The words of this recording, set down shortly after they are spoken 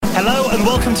Hello and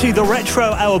welcome to the Retro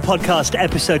Hour podcast,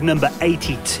 episode number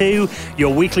 82,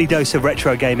 your weekly dose of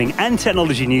retro gaming and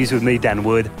technology news with me, Dan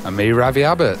Wood. And me, Ravi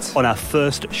Abbott. On our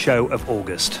first show of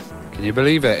August. Can you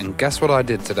believe it? And guess what I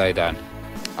did today, Dan?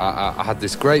 I had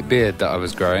this great beard that I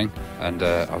was growing, and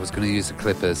I was going to use the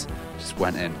clippers. Just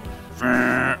went in.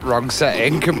 Wrong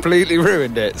setting, completely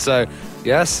ruined it. So,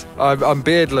 yes, I'm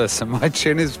beardless, and my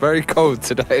chin is very cold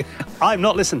today. I'm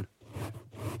not, listen.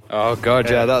 Oh, God,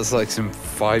 yeah, that's like some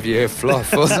 5-year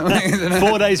fluff or something, isn't it?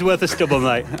 4 days worth of stubble,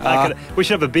 mate. We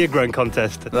should have a beard growing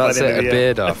contest. That's it, a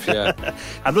beard off, yeah.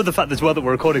 I love the fact as well that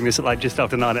we're recording this at like just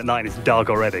after 9 at night and it's dark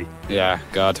already. Yeah,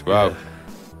 God, wow. Yeah.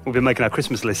 We'll be making our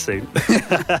Christmas list soon.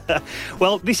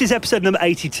 Well, this is episode number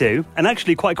 82, and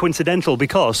actually quite coincidental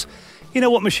because, you know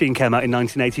what machine came out in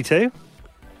 1982?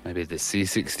 Maybe the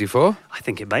C64? I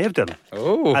think it may have done.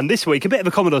 Oh. And this week, a bit of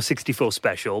a Commodore 64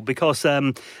 special because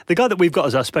the guy that we've got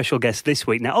as our special guest this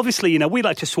week, now, obviously, you know, we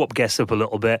like to swap guests up a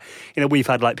little bit. You know, we've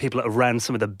had like people that have ran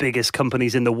some of the biggest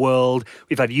companies in the world.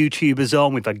 We've had YouTubers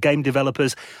on. We've had game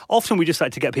developers. Often we just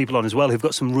like to get people on as well who've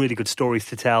got some really good stories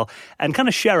to tell and kind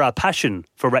of share our passion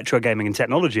for retro gaming and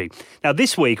technology. Now,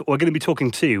 this week, we're going to be talking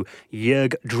to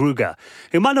Jörg Druger,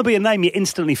 who might not be a name you're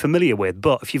instantly familiar with,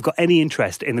 but if you've got any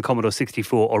interest in the Commodore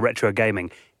 64 or retro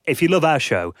gaming, if you love our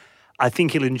show, I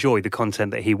think you'll enjoy the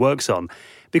content that he works on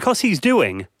because he's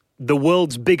doing the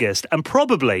world's biggest and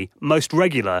probably most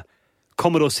regular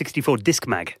Commodore 64 disc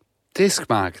mag. Disc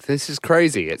mag, this is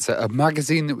crazy. It's a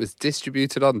magazine that was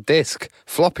distributed on disc,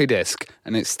 floppy disk,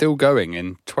 and it's still going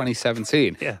in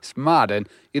 2017. Yeah. It's mad. And,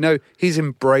 you know, he's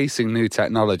embracing new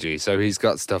technology. So he's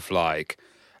got stuff like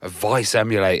a Vice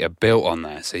emulator built on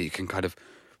there so you can kind of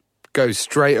go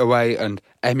straight away and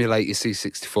emulate your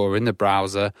C64 in the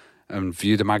browser and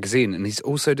view the magazine. And he's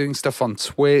also doing stuff on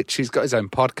Twitch. He's got his own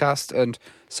podcast, and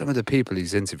some of the people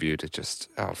he's interviewed are just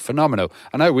phenomenal.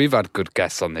 I know we've had good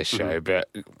guests on this show, but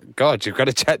God, you've got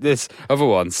to check this other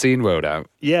one, Scene World, out.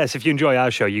 Yes, if you enjoy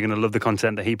our show, you're going to love the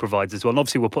content that he provides as well. And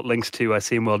obviously, we'll put links to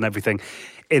Scene World and everything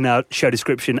in our show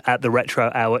description at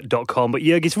theretrohour.com. But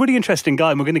Jörg is a really interesting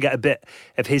guy, and we're going to get a bit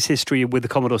of his history with the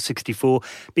Commodore 64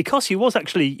 because he was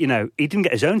actually, you know, he didn't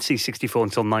get his own C64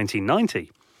 until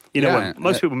 1990. You know, when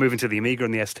most people were moving to the Amiga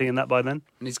and the ST and that by then.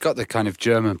 And he's got the kind of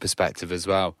German perspective as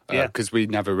well. Because we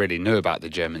never really knew about the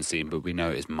German scene, but we know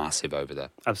it's massive over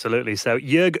there. Absolutely. So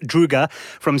Jörg Druger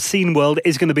from Scene World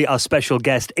is going to be our special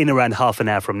guest in around half an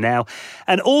hour from now.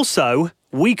 And also,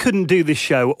 we couldn't do this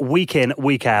show week in,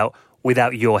 week out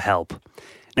without your help.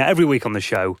 Now, every week on the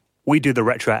show, we do the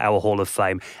Retro Hour Hall of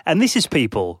Fame. And this is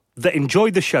people that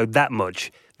enjoy the show that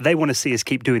much. They want to see us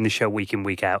keep doing the show week in,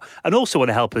 week out. And also want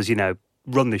to help us, you know,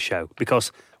 run this show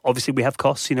because obviously we have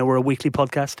costs. You know, we're a weekly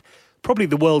podcast, probably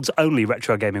the world's only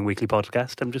retro gaming weekly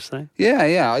podcast. I'm just saying.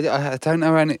 Yeah. I don't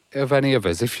know any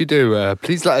others. If you do,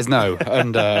 please let us know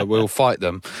and we'll fight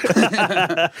them.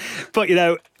 But you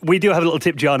know, we do have a little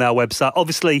tip jar on our website.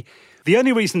 Obviously, the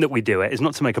only reason that we do it is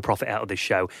not to make a profit out of this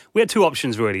show. We had two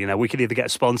options, really. You know, we could either get a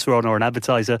sponsor on or an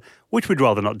advertiser, which we'd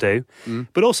rather not do.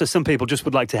 But also, some people just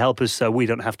would like to help us, so we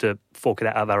don't have to fork it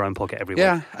out of our own pocket every week.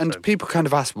 Yeah, and people kind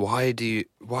of ask, why do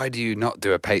you not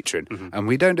do a Patreon? And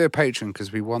we don't do a Patreon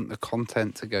because we want the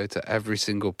content to go to every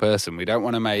single person. We don't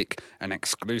want to make an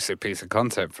exclusive piece of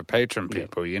content for Patreon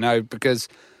people, you know, because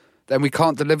then we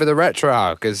can't deliver the Retro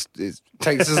Hour because it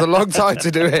takes us a long time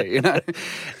to do it, you know.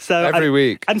 So every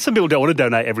week. And some people don't want to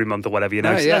donate every month or whatever, you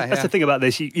know. That's the thing about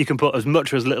this. You can put as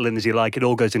much or as little in as you like. It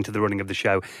all goes into the running of the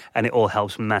show and it all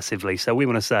helps massively. So we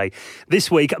want to say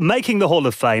this week, making the Hall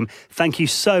of Fame, thank you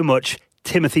so much,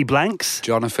 Timothy Blanks,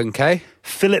 Jonathan Kay,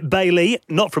 Philip Bailey,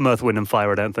 not from Earth, Wind and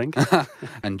Fire, I don't think,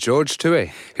 and George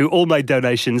Toohey, who all made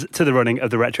donations to the running of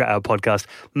the Retro Hour podcast.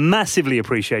 Massively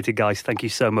appreciated, guys. Thank you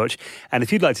so much. And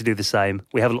if you'd like to do the same,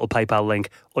 we have a little PayPal link.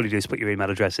 All you do is put your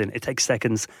email address in. It takes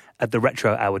seconds at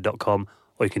theretrohour.com,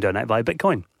 or you can donate via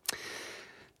Bitcoin.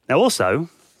 Now, also,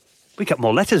 we got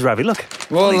more letters, Ravi. Look.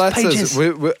 More letters.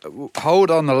 We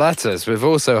hold on the letters. We've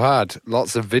also had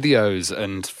lots of videos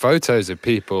and photos of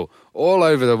people all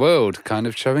over the world kind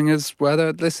of showing us where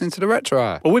they're listening to the Retro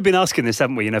Hour. Well, we've been asking this,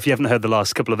 haven't we? You know, if you haven't heard the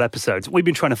last couple of episodes, we've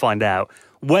been trying to find out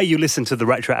where you listen to the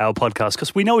Retro Hour podcast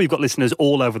because we know we've got listeners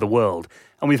all over the world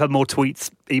and we've had more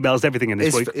tweets, emails, everything in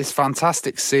this week. It's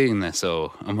fantastic seeing this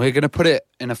all, and we're going to put it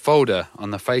in a folder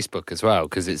on the Facebook as well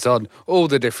because it's on all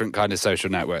the different kind of social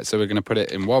networks. So we're going to put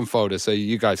it in one folder so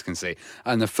you guys can see.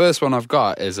 And the first one I've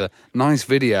got is a nice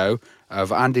video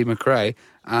of Andy McRae,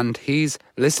 and he's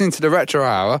listening to the Retro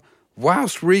Hour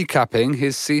whilst recapping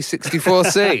his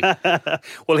C64C.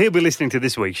 Well, he'll be listening to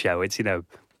this week's show. It's, you know,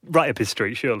 right up his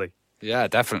street, surely. Yeah,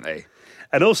 definitely.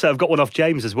 And also, I've got one off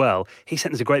James as well. He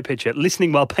sent us a great picture,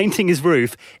 listening while painting his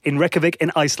roof in Reykjavik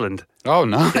in Iceland. Oh,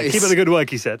 nice. Yeah, keep up the good work,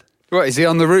 he said. What, is he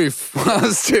on the roof while I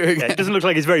was doing Yeah, it doesn't look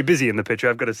like he's very busy in the picture,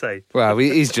 I've got to say. Well,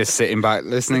 he's just sitting back,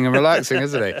 listening and relaxing,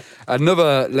 isn't he?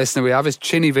 Another listener we have is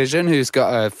Chinny Vision, who's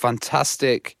got a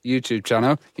fantastic YouTube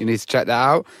channel. You need to check that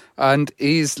out. And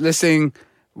he's listening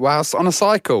whilst on a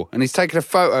cycle, and he's taking a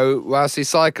photo whilst he's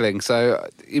cycling. So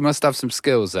he must have some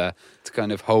skills there to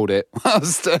kind of hold it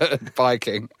whilst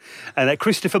biking. And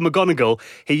Christopher McGonigal,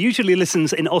 he usually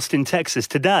listens in Austin, Texas.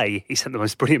 Today, he sent the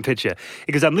most brilliant picture.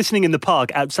 He goes, I'm listening in the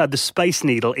park outside the Space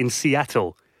Needle in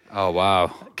Seattle. Oh,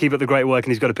 wow. Keep up the great work.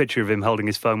 And he's got a picture of him holding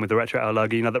his phone with the Retro Hour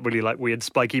logo. You know, that really like weird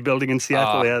spiky building in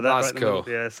Seattle? Oh, Yeah, that's right cool.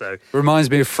 Yeah, so. Reminds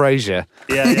me of Frasier.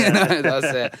 Yeah. You know,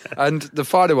 that's it. And the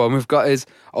final one we've got is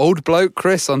Old Bloke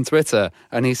Chris on Twitter.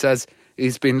 And he says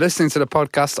he's been listening to the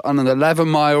podcast on an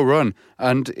 11-mile run.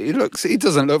 And he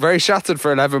doesn't look very shattered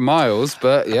for 11 miles.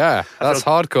 But yeah, that's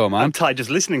hardcore, man. I'm tired just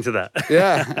listening to that.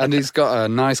 Yeah, and he's got a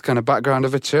nice kind of background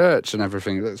of a church and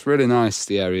everything. It looks really nice,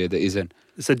 the area that he's in.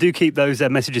 So do keep those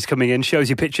messages coming in.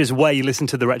 Shows you pictures where you listen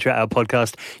to the Retro Hour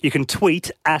podcast. You can tweet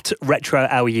at Retro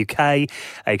Hour UK.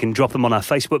 You can drop them on our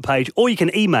Facebook page, or you can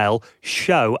email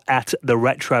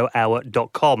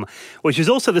show@theretrohour.com, which is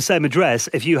also the same address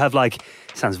if you have, like,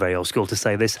 sounds very old school to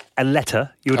say this, a letter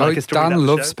you would like us to read out. Dan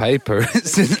loves paper.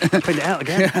 Print it out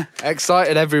again. Yeah,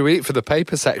 excited every week for the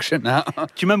paper section now. Do you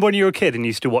remember when you were a kid and you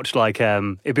used to watch, like,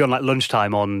 it'd be on, like,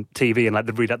 lunchtime on TV and, like,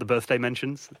 they'd read out the birthday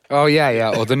mentions? Oh,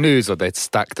 yeah. Or the news, or they'd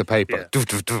stack the paper. Yeah. Doof,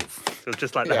 doof, doof. It was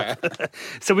just like that.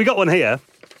 So we got one here.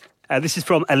 This is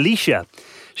from Alicia.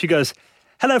 She goes,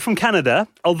 hello from Canada.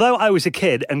 Although I was a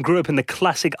kid and grew up in the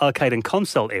classic arcade and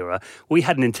console era, we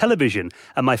had an Intellivision,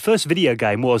 and my first video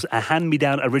game was a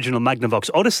hand-me-down original Magnavox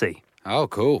Odyssey. Oh,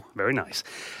 cool. Very nice.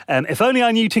 If only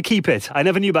I knew to keep it. I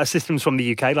never knew about systems from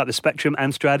the UK, like the Spectrum,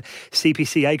 Amstrad,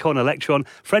 CPC, Acorn, Electron.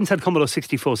 Friends had Commodore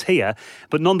 64s here,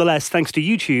 but nonetheless, thanks to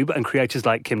YouTube and creators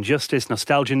like Kim Justice,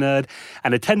 Nostalgia Nerd,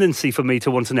 and a tendency for me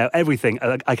to want to know everything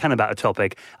I can about a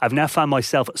topic, I've now found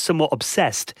myself somewhat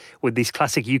obsessed with these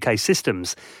classic UK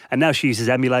systems. And now she uses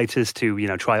emulators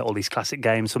to, try all these classic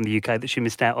games from the UK that she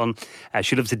missed out on.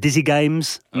 She loves the Dizzy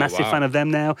games, massive fan of them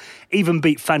now. Even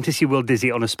beat Fantasy World Dizzy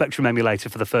on a Spectrum emulator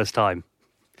for the first time.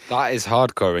 That is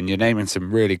hardcore, and you're naming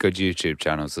some really good YouTube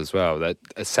channels as well. They're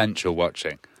essential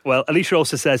watching. Well, Alicia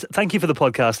also says, thank you for the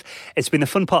podcast. It's been a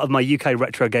fun part of my UK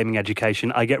retro gaming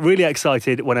education. I get really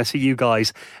excited when I see you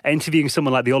guys interviewing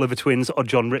someone like the Oliver Twins or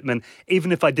John Rittman,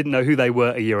 even if I didn't know who they were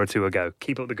a year or two ago.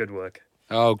 Keep up the good work.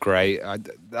 Oh, great.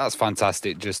 That's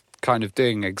fantastic. Just kind of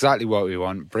doing exactly what we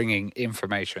want, bringing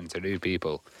information to new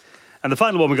people. And the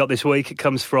final one we got this week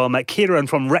comes from Kieran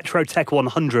from Retro Tech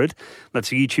 100.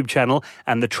 That's a YouTube channel,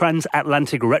 and the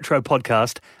Transatlantic Retro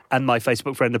Podcast, and my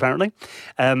Facebook friend, apparently.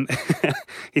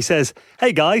 He says,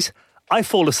 hey, guys, I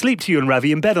fall asleep to you and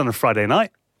Ravi in bed on a Friday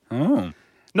night. Oh.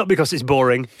 Not because it's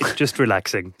boring, it's just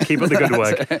relaxing. Keep up the good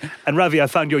work. And Ravi, I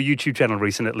found your YouTube channel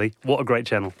recently. What a great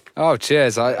channel. Oh,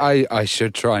 cheers. I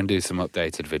should try and do some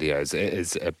updated videos. It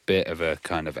is a bit of a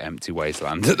kind of empty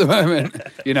wasteland at the moment.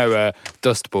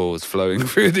 Dust balls flowing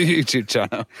through the YouTube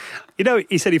channel.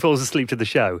 He said he falls asleep to the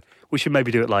show. We should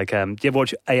maybe do it like, do you ever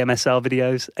watch ASMR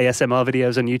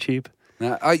videos on YouTube?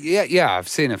 Yeah, I've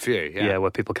seen a few. Yeah,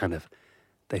 where people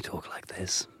they talk like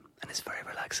this, and it's very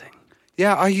relaxing.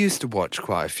 Yeah, I used to watch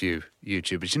quite a few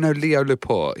YouTubers. Leo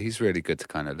Laporte, he's really good to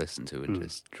kind of listen to and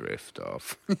just drift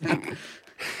off.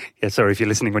 Yeah, sorry if you're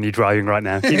listening when you're driving right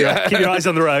now. Keep your eyes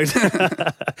on the road.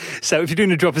 So if you're doing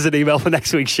to drop us an email for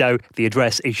next week's show, the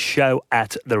address is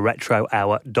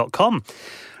show@theretrohour.com.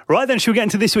 Right then, shall we get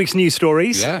into this week's news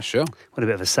stories? Yeah, sure. What a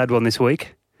bit of a sad one this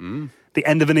week. The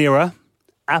end of an era.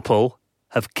 Apple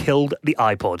have killed the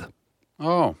iPod.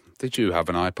 Oh, did you have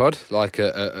an iPod? Like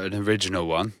an original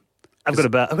one? I've got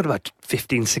about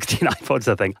 15, 16 iPods,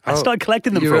 I think. I started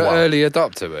collecting them for a while. You were an early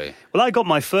adopter, were you? Well, I got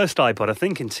my first iPod, I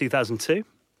think, in 2002.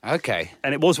 Okay.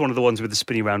 And it was one of the ones with the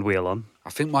spinny round wheel on.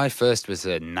 I think my first was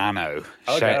a Nano.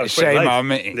 Okay, Shame on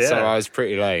me, yeah. So I was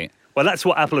pretty late. Well, that's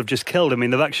what Apple have just killed. I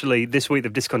mean, this week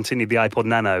they've discontinued the iPod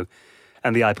Nano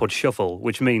and the iPod Shuffle,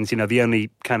 which means, the only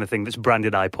kind of thing that's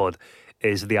branded iPod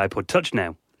is the iPod Touch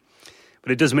now.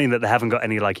 But it does mean that they haven't got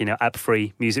any,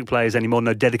 app-free music players anymore,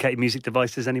 no dedicated music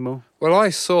devices anymore. Well,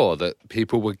 I saw that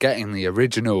people were getting the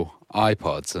original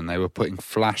iPods and they were putting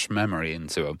flash memory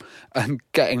into them and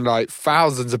getting,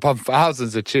 thousands upon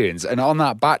thousands of tunes. And on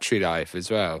that battery life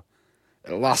as well.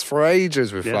 It lasts for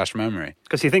ages with flash memory.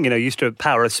 Because you think, you used to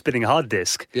power a spinning hard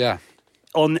disk. Yeah.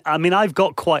 I've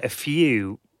got quite a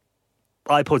few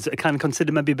iPods that are kind of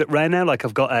considered maybe a bit rare now. Like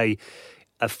I've got a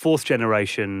a fourth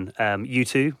generation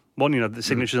U2 one, the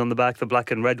signatures on the back, the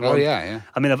black and red one. Oh, yeah.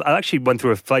 I mean, I actually went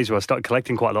through a phase where I started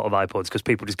collecting quite a lot of iPods because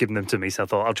people just giving them to me, so I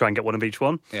thought I'll try and get one of each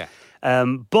one. Yeah.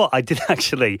 But I did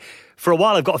actually, for a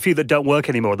while, I've got a few that don't work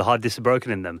anymore. The hard disks are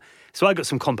broken in them. So I got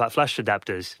some compact flash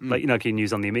adapters, like, you can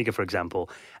use on the Amiga, for example.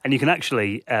 And you can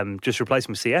actually just replace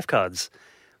them with CF cards.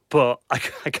 But I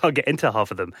can't get into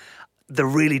half of them. They're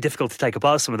really difficult to take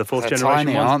apart, some of the fourth generation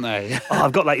tiny, ones. aren't they?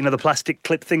 I've got the plastic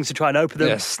clip things to try and open them.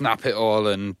 Yeah, snap it all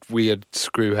and weird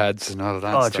screw heads and all of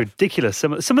that stuff. It's ridiculous.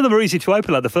 Some of them are easy to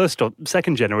open, like the first or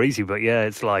second gen are easy, but yeah,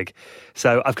 it's like...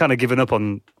 So I've kind of given up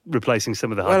on replacing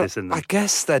some of the hard disks in them. I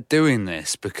guess they're doing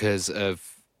this because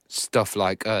of stuff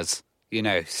like us,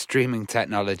 streaming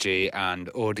technology and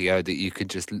audio that you could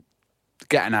just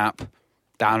get an app,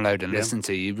 download and listen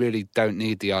to. You really don't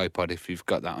need the iPod if you've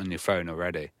got that on your phone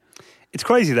already. It's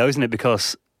crazy, though, isn't it?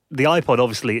 Because the iPod,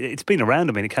 obviously, it's been around.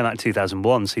 I mean, it came out in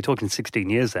 2001, so you're talking 16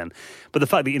 years then. But the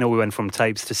fact that, we went from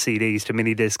tapes to CDs to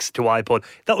mini discs to iPod,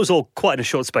 that was all quite in a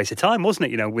short space of time,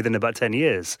 wasn't it? Within about 10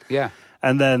 years. Yeah.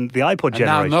 And then the iPod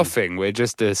generation... now nothing. We're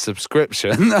just a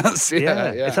subscription. That's,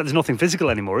 yeah. It's like there's nothing physical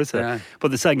anymore, is there? Yeah. But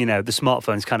they're saying, the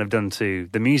smartphone's kind of done to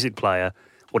the music player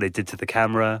what it did to the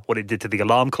camera, what it did to the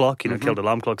alarm clock, killed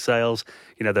alarm clock sales,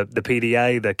 the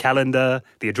PDA, the calendar,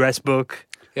 the address book...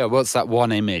 Yeah, what's that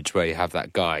one image where you have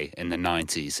that guy in the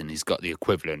 90s and he's got the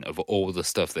equivalent of all the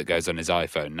stuff that goes on his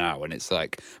iPhone now, and it's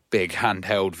like big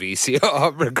handheld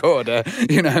VCR recorder,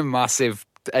 massive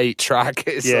 8-track.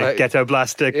 It's Ghetto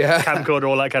Blaster, camcorder,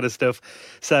 all that kind of stuff.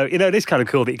 So, it is kind of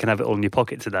cool that you can have it all in your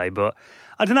pocket today, but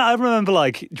I don't know, I remember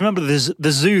do you remember the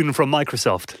Zune from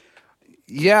Microsoft?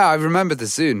 Yeah, I remember the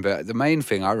Zune, but the main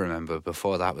thing I remember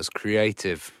before that was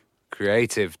Creative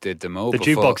did them all. The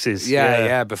jukeboxes.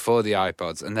 Yeah, before the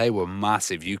iPods, and they were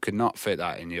massive. You could not fit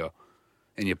that in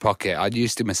your pocket. I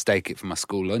used to mistake it for my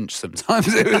school lunch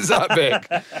sometimes. It was that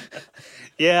big.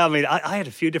 Yeah, I mean, I had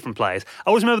a few different players. I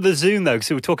always remember the Zune, though,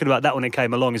 because we were talking about that when it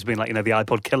came along as being the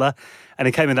iPod killer, and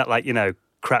it came in that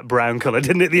crap brown colour,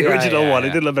 didn't it? The original one. It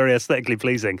didn't look very aesthetically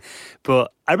pleasing.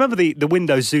 But I remember the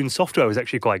Windows Zune software was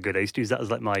actually quite good. I used to use that as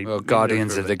my... Well,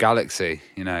 Guardians of the Galaxy,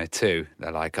 too.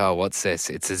 They're like, oh, what's this?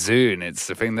 It's a Zune. It's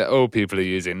the thing that old people are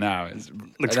using now.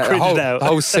 Looks cringed out. The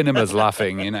whole cinema's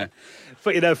laughing,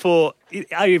 But,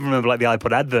 I even remember the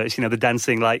iPod adverts, the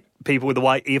dancing people with the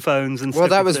white earphones and stuff. Well,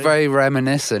 that was very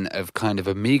reminiscent of kind of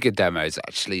Amiga demos,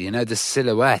 actually. The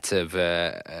silhouette of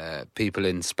people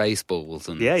in Spaceballs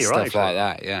and stuff like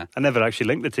that, yeah. I never actually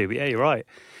linked the two, but yeah, you're right.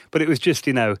 But it was just,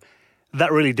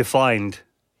 that really defined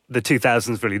the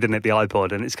 2000s, really, didn't it, the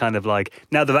iPod? And it's kind of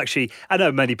now they've actually... I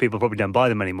know many people probably don't buy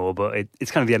them anymore, but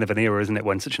it's kind of the end of an era, isn't it,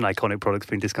 when such an iconic product's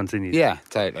been discontinued? Yeah,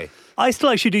 totally. I still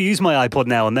actually do use my iPod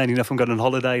now and then, if I'm going on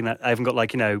holiday and I haven't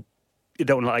got, you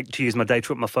don't want to use my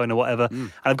data up my phone or whatever.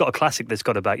 And I've got a classic that's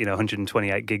got about,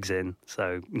 128 gigs in,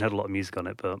 so had a lot of music on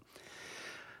it, but...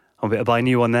 I'm going to buy a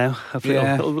new one now. Hopefully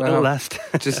it'll last.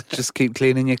 just keep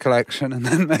cleaning your collection, and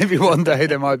then maybe one day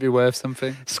they might be worth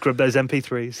something. Scrub those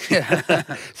MP3s.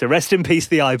 Yeah. So rest in peace,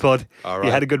 the iPod. All right.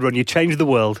 You had a good run. You changed the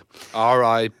world.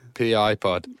 R.I.P.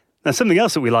 iPod. Now, something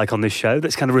else that we like on this show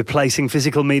that's kind of replacing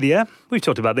physical media. We've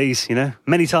talked about these,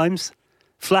 many times.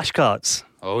 Flashcards.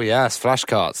 Oh, yes,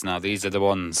 flashcards. Now, these are the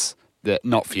ones... that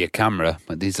not for your camera,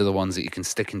 but these are the ones that you can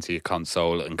stick into your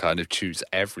console and kind of choose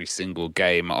every single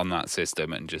game on that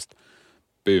system and just,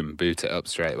 boom, boot it up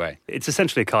straight away. It's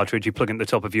essentially a cartridge. You plug it at the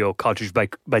top of your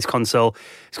cartridge-based console.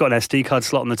 It's got an SD card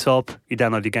slot on the top. You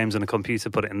download your games on a computer,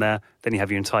 put it in there. Then you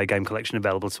have your entire game collection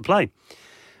available to play.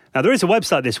 Now, there is a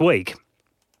website this week.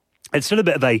 It's done a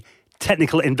bit of a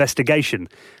technical investigation.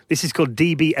 This is called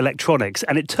DB Electronics,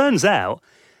 and it turns out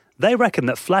they reckon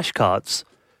that flashcards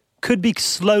could be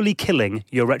slowly killing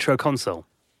your retro console.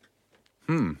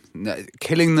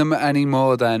 Killing them any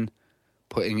more than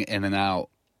putting in and out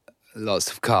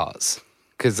lots of carts?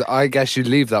 Because I guess you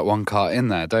leave that one cart in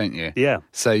there, don't you? Yeah.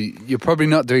 So you're probably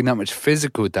not doing that much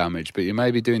physical damage, but you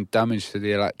may be doing damage to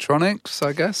the electronics,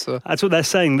 I guess. Or... That's what they're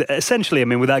saying. Essentially, I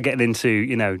mean, without getting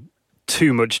into,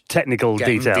 too much technical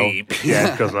detail. Deep.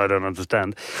 Yeah, because I don't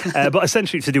understand. But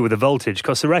essentially it's to do with the voltage,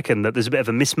 because they reckon that there's a bit of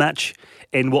a mismatch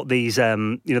in what these,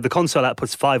 the console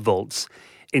outputs 5 volts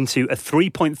into a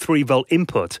 3.3 volt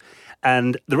input,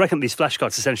 and they reckon these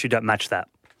flashcards essentially don't match that.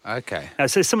 Okay. Now,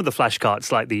 so some of the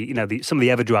flashcards, like some of the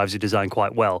EverDrives are designed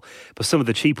quite well, but some of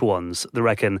the cheaper ones, they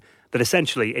reckon that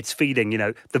essentially it's feeding,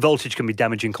 the voltage can be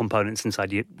damaging components inside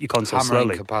your console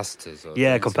slowly. Capacitors.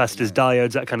 Capacitors,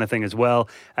 diodes, that kind of thing as well.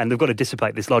 And they've got to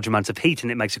dissipate this large amounts of heat, and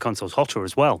it makes the consoles hotter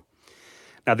as well.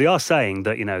 Now, they are saying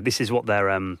that, this is what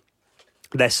their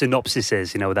synopsis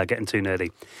is, without getting too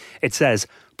nerdy. It says,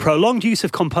 Prolonged use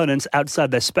of components outside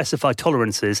their specified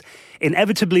tolerances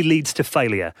inevitably leads to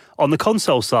failure. On the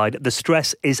console side, the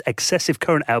stress is excessive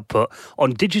current output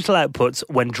on digital outputs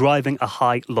when driving a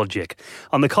high logic.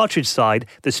 On the cartridge side,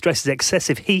 the stress is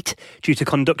excessive heat due to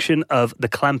conduction of the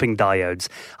clamping diodes.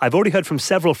 I've already heard from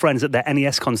several friends that their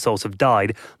NES consoles have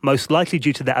died, most likely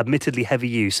due to their admittedly heavy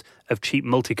use of cheap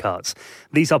multicarts.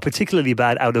 These are particularly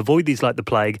bad. I would avoid these like the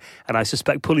plague, and I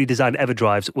suspect poorly designed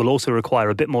EverDrives will also require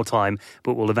a bit more time,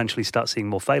 but we'll eventually start seeing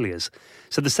more failures.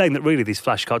 So they're saying that really these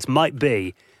flash cards might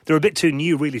be, they're a bit too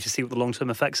new really to see what the long-term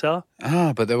effects are.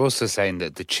 But they're also saying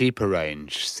that the cheaper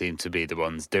range seem to be the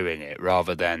ones doing it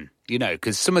rather than,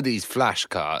 because some of these flash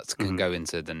cards can go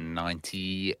into the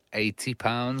 90, 80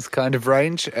 pounds kind of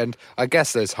range. And I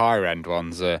guess those higher end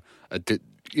ones are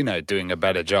doing a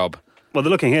better job. Well, they're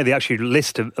looking here, they actually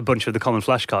list a bunch of the common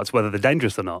flash cards, whether they're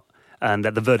dangerous or not. And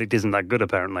the verdict isn't that good,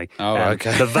 apparently. Oh,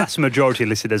 okay. The vast majority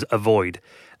listed as avoid,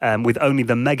 with only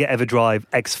the Mega EverDrive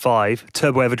X5,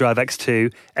 Turbo EverDrive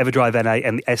X2, EverDrive NA,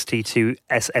 and the ST2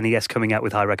 SNES coming out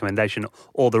with high recommendation.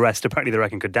 All the rest, apparently, they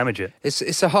reckon could damage it.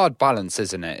 It's a hard balance,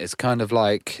 isn't it? It's kind of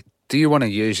like, do you want to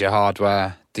use your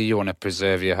hardware? Do you want to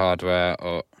preserve your hardware?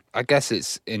 Or I guess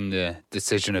it's in the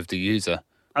decision of the user.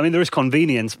 I mean, there is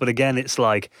convenience, but again, it's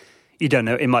like, you don't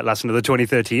know, it might last another 20,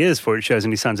 30 years before it shows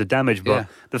any signs of damage, but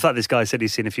the fact this guy said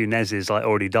he's seen a few NESs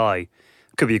already die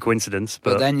could be a coincidence.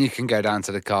 But then you can go down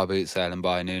to the car boot sale and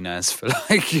buy a new NES for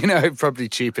probably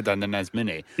cheaper than the NES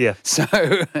Mini. Yeah. So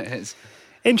it's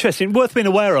interesting, worth being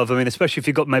aware of. I mean, especially if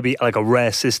you've got maybe like a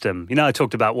rare system. I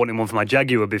talked about wanting one for my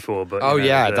Jaguar before, but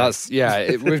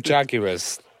with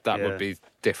Jaguars that would be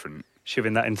different.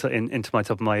 Shoving that into my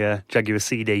top of my Jaguar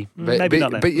CD, but, maybe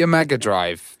not. But your Mega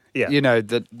Drive. Yeah.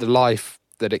 The life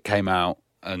that it came out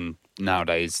and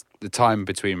nowadays, the time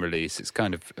between release, it's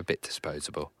kind of a bit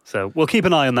disposable. So we'll keep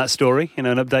an eye on that story, and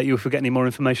update you if we get any more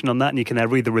information on that. And you can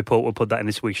read the report. We'll put that in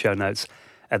this week's show notes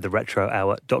at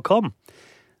theretrohour.com.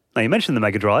 Now, you mentioned the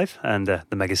Mega Drive and the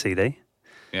Mega CD.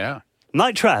 Yeah.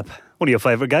 Night Trap, one of your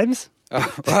favourite games.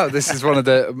 Oh, wow, this is one of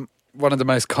the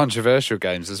most controversial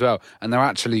games as well. And they're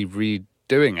actually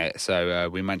redoing it. So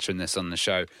we mentioned this on the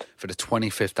show for the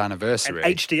 25th anniversary.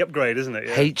 An HD upgrade, isn't it?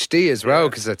 Yeah. HD as well,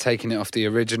 because they're taking it off the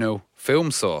original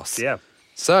film source. Yeah.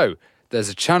 So there's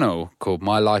a channel called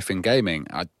My Life in Gaming.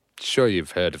 I'm sure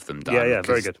you've heard of them, Dan. Yeah,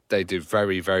 very good. They do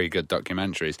very, very good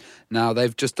documentaries. Now,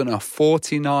 they've just done a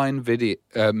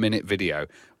 49-minute video,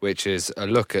 which is a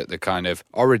look at the kind of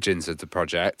origins of the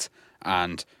project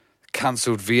and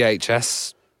cancelled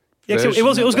VHS. Yeah, it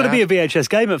was going to be a VHS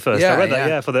game at first. Yeah, I read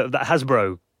that, for the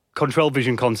Hasbro Control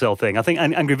Vision console thing. I think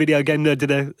Angry Video Game Nerd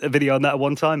did a video on that at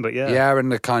one time, but yeah. Yeah,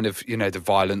 and the kind of, the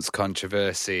violence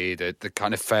controversy, the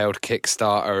kind of failed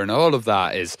Kickstarter and all of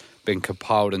that is been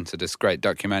compiled into this great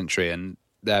documentary, and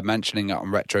they're mentioning it on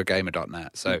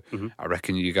retrogamer.net. So I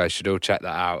reckon you guys should all check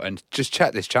that out and just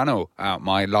check this channel out,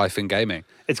 My Life in Gaming.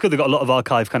 It's good they've got a lot of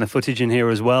archive kind of footage in here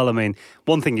as well. I mean,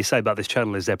 one thing you say about this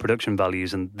channel is their production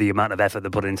values, and the amount of effort they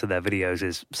put into their videos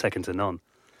is second to none.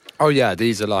 Oh, yeah,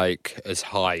 these are like as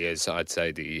high as, I'd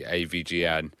say, the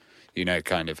AVGN,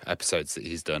 kind of episodes that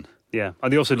he's done. Yeah,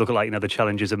 and they also look at, the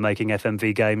challenges of making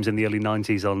FMV games in the early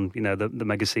 90s on, the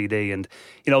Mega CD. And,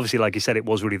 obviously, like you said, it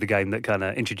was really the game that kind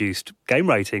of introduced game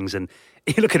ratings. And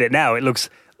you look at it now,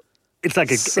 it's like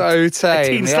so tame. A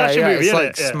teen slasher movie, it's like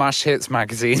it? Smash Hits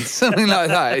magazine, something like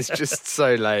that. It's just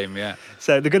so lame, yeah.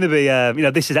 So they're going to be,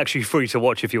 this is actually free to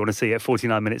watch if you want to see it,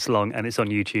 49 minutes long, and it's on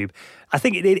YouTube. I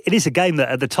think it is a game that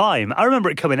at the time, I remember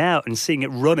it coming out and seeing it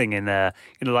running in,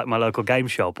 like my local game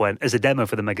shop as a demo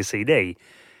for the Mega CD.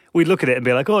 We'd look at it and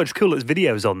be like, oh, it's cool, there's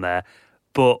videos on there.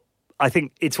 But I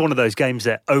think it's one of those games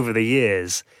that over the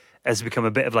years has become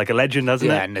a bit of like a legend,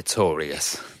 hasn't it? Yeah,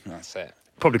 notorious. That's it.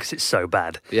 Probably because it's so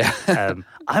bad. Yeah.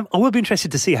 I will be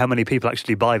interested to see how many people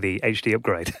actually buy the HD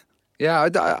upgrade. Yeah, I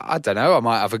don't know. I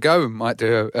might have a go. Might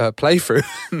do a playthrough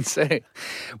and see.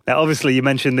 Now, obviously, you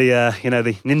mentioned the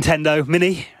the Nintendo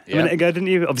Mini a minute ago, didn't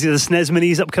you? Obviously, the SNES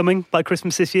Mini is upcoming by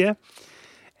Christmas this year.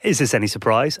 Is this any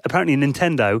surprise? Apparently,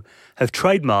 Nintendo have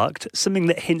trademarked something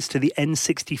that hints to the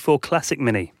N64 Classic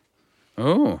Mini.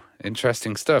 Oh,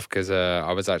 interesting stuff, because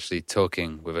I was actually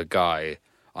talking with a guy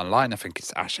online, I think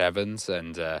it's Ash Evans,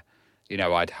 and,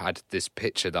 I'd had this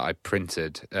picture that I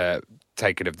printed,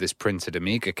 taken of this printed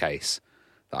Amiga case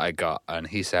that I got, and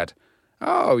he said,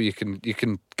 oh, you can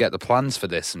get the plans for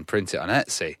this and print it on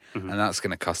Etsy, and that's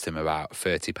going to cost him about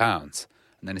 £30.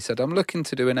 And then he said, I'm looking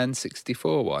to do an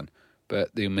N64 one,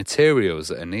 but the materials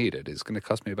that are needed is going to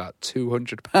cost me about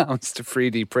 £200 to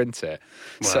 3D print it.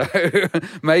 Wow. So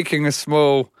making a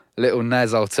small little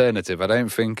NES alternative, I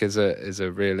don't think is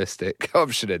a realistic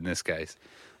option in this case.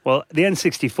 Well, the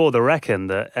N64, they reckon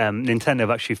that Nintendo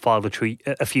have actually filed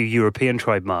a few European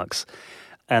trademarks.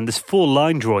 And there's 4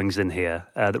 line drawings in here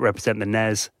that represent the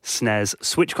NES, SNES,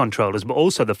 Switch controllers, but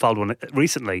also they filed one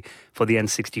recently for the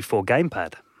N64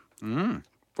 gamepad.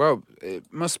 Well, it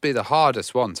must be the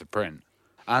hardest one to print.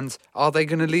 And are they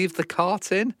going to leave the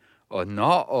cart in or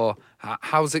not? Or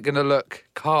how's it going to look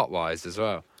cart-wise as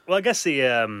well? Well, I guess the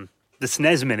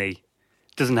SNES Mini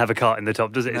doesn't have a cart in the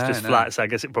top, does it? It's just flat, so I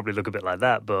guess it'd probably look a bit like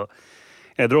that. But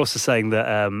they're also saying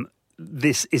that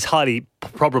this is highly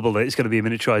probable that it's going to be a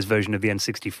miniaturized version of the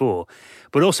N64,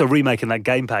 but also remaking that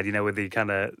gamepad, with the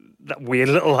kind of that weird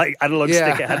little like analog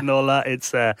stick it had and all that.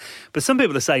 It's but some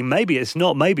people are saying maybe it's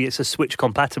not. Maybe it's a Switch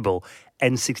compatible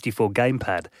N64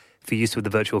 gamepad for use with the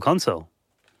Virtual Console.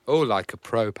 Oh, like a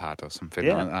Pro Pad or something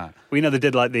like that. Well, they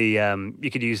did like the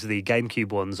you could use the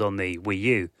GameCube ones on the Wii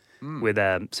U with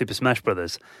Super Smash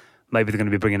Brothers. Maybe they're going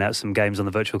to be bringing out some games on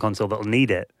the Virtual Console that'll need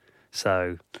it.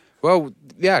 So. Well,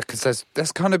 yeah, because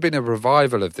there's kind of been a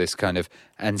revival of this kind of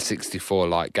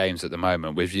N64-like games at the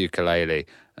moment with ukulele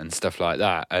and stuff like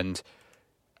that. And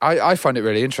I find it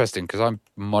really interesting because I'm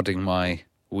modding my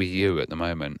Wii U at the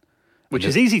moment. Which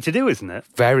is easy to do, isn't it?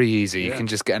 Very easy. You can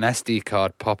just get an SD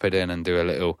card, pop it in and do a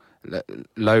little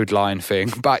load line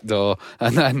thing, backdoor,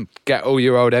 and then get all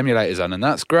your old emulators on. And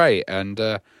that's great. And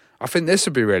I think this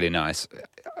would be really nice.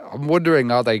 I'm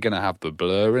wondering, are they going to have the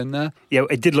blur in there? Yeah,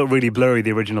 it did look really blurry,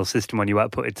 the original system, when you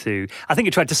output it to... I think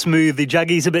it tried to smooth the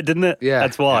jaggies a bit, didn't it? Yeah.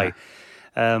 That's why. Yeah.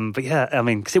 But yeah, I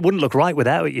mean, because it wouldn't look right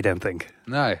without it, you don't think?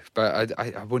 No, but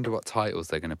I wonder what titles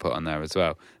they're going to put on there as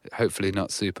well. Hopefully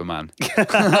not Superman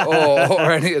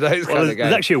or any of those kind of games.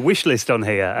 There's actually a wish list on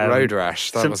here. Road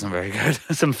Rash, that wasn't very good.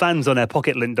 Some fans on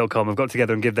PocketLint.com have got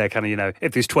together and give their kind of,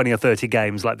 if there's 20 or 30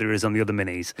 games like there is on the other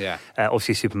minis. Yeah.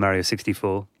 Obviously Super Mario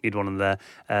 64, you'd want them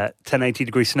there.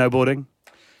 1080-degree snowboarding.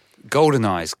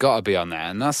 GoldenEye's got to be on there,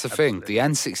 and that's the thing. The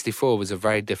N64 was a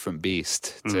very different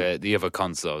beast to the other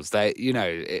consoles. They,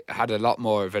 it had a lot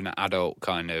more of an adult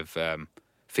kind of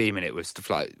theme in it, with stuff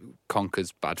like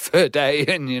Conker's Bad Fur Day,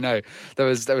 and there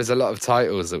was a lot of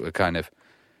titles that were kind of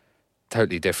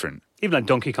totally different. Even like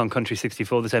Donkey Kong Country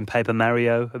 64, the same Paper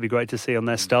Mario would be great to see on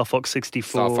there. Star Fox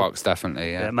 64. Star Fox,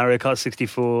 definitely, yeah. Mario Kart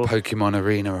 64. Pokemon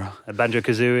Arena.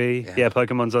 Banjo-Kazooie. Yeah,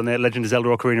 Pokemon's on there. Legend of Zelda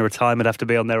Ocarina of Time would have to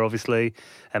be on there, obviously.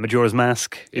 Majora's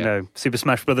Mask. Super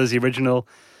Smash Brothers, the original.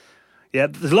 Yeah,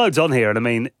 there's loads on here. And I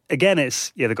mean, again,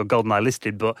 they've got GoldenEye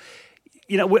listed, but,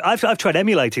 I've tried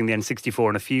emulating the N64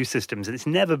 on a few systems, and it's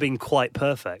never been quite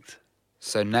perfect.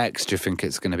 So next, do you think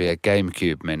it's going to be a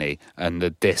GameCube Mini, and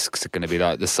the discs are going to be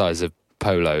like the size of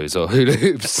polos or hula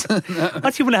hoops? I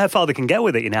actually wonder how far they can get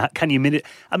with it. Can you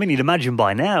you'd imagine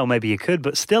by now maybe you could,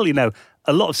 but still,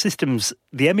 a lot of systems,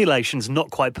 the emulation's not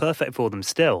quite perfect for them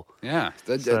still. Yeah,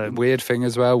 weird thing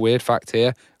as well. Weird fact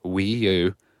here: Wii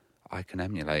U, I can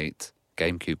emulate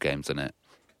GameCube games on it.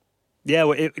 Yeah,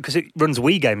 because it runs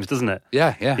Wii games, doesn't it?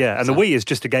 Yeah. And the Wii is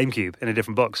just a GameCube in a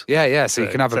different box. Yeah. So you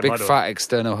can have a big fat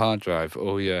external hard drive,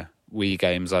 all your Wii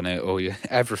games on it, all your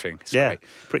everything. It's great.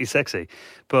 Pretty sexy.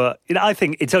 But I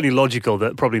think it's only logical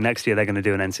that probably next year they're going to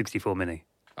do an N64 Mini.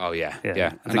 Oh yeah.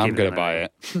 And I'm going to buy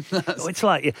it. It's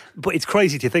like, but it's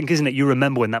crazy to think, isn't it? You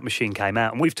remember when that machine came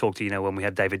out, and we've talked to when we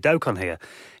had David Doak on here.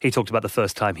 He talked about the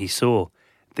first time he saw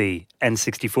the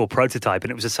N64 prototype, and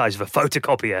it was the size of a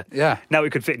photocopier. Yeah. Now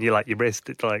it could fit in your wrist.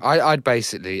 It's like I'd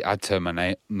turn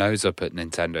my nose up at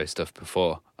Nintendo stuff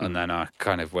before, and then I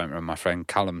kind of went around my friend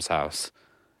Callum's house,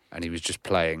 and he was just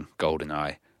playing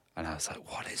GoldenEye, and I was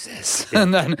like, "What is this?" Yeah.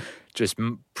 And then just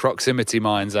proximity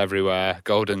mines everywhere,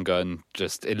 Golden Gun,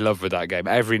 just in love with that game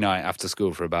every night after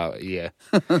school for about a year.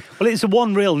 Well, it's the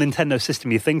one real Nintendo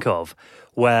system you think of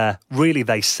where really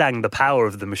they sang the power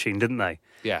of the machine, didn't they?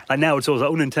 Yeah. Like now it's always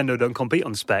like, Nintendo don't compete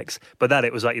on specs, but that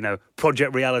it was like,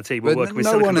 Project Reality, we're working with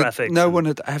Silicon Graphics. No one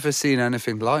had ever seen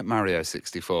anything like Mario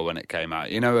 64 when it came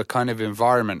out. A kind of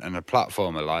environment and a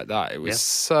platformer like that. It was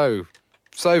so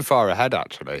far ahead,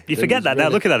 actually. You forget that now,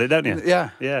 looking at it, don't you?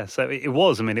 Yeah. Yeah, so it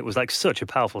was, it was like such a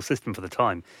powerful system for the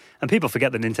time. And people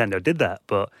forget that Nintendo did that,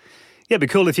 but yeah, it'd be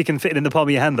cool if you can fit it in the palm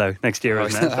of your hand, though, next year,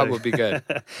 isn't it? That would be good.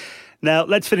 Now,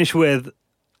 let's finish with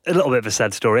a little bit of a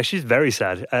sad story. Actually, it's very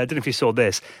sad. I don't know if you saw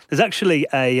this. There's actually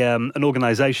an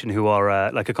organisation who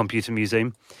are like a computer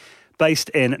museum based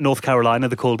in North Carolina.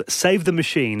 They're called Save the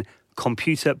Machine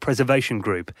Computer Preservation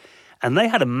Group. And they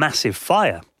had a massive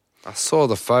fire. I saw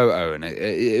the photo, and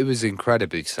it was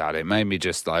incredibly sad. It made me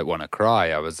just want to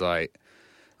cry. I was like,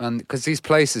 and because these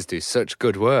places do such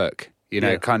good work,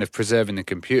 kind of preserving the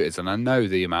computers. And I know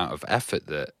the amount of effort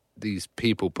that these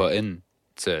people put in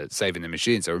to saving the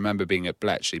machines. I remember being at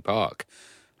Bletchley Park,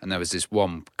 and there was this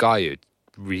one guy who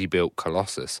rebuilt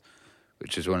Colossus,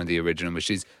 which was one of the original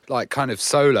machines, like kind of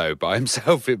solo by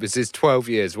himself. It was his 12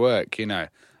 years' work, you know.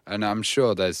 And I'm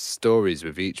sure there's stories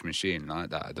with each machine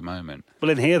like that at the moment. Well,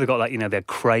 in here, they've got, like, you know, their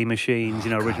Cray machines,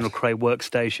 original Cray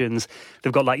workstations.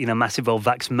 They've got, like, you know, massive old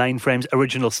VAX mainframes,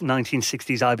 original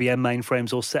 1960s IBM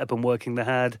mainframes all set up and working they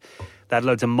had. They had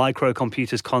loads of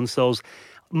microcomputers, consoles.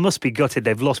 Must be gutted.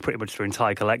 They've lost pretty much their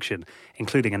entire collection,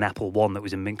 including an Apple I that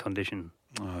was in mint condition.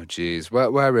 Oh, geez.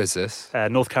 Where is this?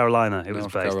 North Carolina, it was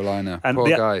based. North Carolina. And Poor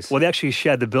guys. Well, they actually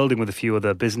shared the building with a few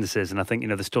other businesses, and I think,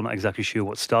 they're still not exactly sure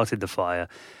what started the fire.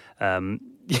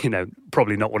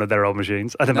 Probably not one of their old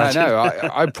machines, I'd imagine. No,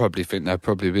 I probably think they'd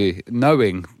probably be,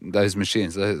 knowing those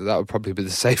machines, that would probably be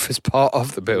the safest part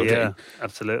of the building. Yeah,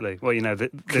 absolutely. Well,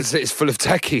 because it's full of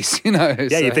techies, Yeah,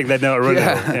 so, you think they'd know it really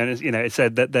well. Yeah. And, it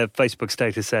said that their Facebook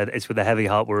status said, it's with a heavy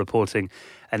heart we're reporting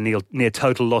a near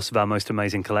total loss of our most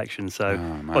amazing collection. So,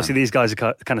 obviously, these guys are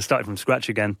kind of starting from scratch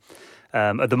again.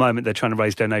 At the moment, they're trying to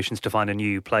raise donations to find a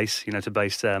new place, to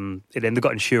base it in. They've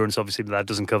got insurance, obviously, but that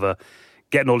doesn't cover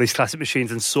getting all these classic machines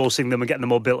and sourcing them and getting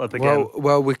them all built up again.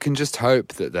 Well, we can just hope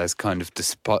that there's kind of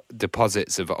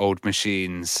deposits of old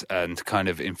machines and kind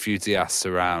of enthusiasts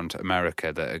around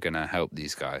America that are going to help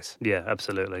these guys. Yeah,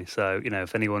 absolutely. So,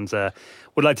 if anyone's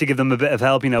would like to give them a bit of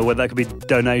help, whether that could be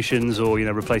donations or,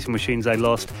 replacing machines they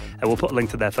lost, we'll put a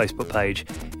link to their Facebook page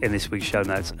in this week's show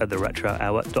notes at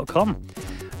theretrohour.com.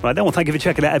 Right then, well, thank you for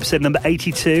checking out episode number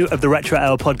 82 of the Retro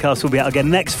Hour podcast. We'll be out again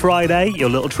next Friday, your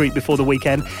little treat before the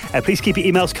weekend. Please keep your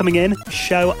emails coming in,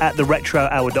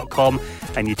 show@theretrohour.com,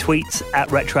 and your tweets at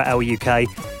RetroHourUK.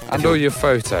 And all your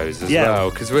photos as well,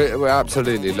 because we're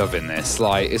absolutely loving this.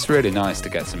 Like, it's really nice to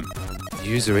get some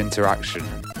user interaction.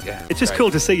 Yeah, it's just cool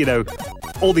to see,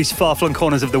 all these far-flung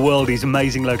corners of the world, these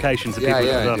amazing locations that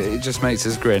people have done. It just makes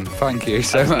us grin. Thank you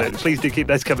so much. Please do keep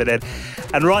those coming in.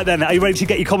 And right then, are you ready to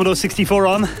get your Commodore 64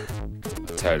 on?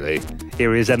 Totally.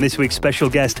 Here is this week's special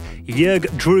guest, Jörg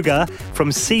Druger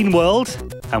from Scene World,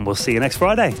 and we'll see you next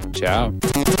Friday. Ciao.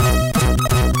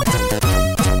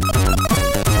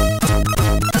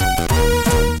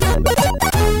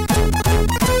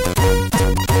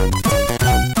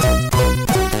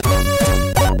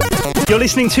 You're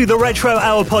listening to the Retro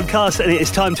Hour podcast, and it is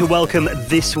time to welcome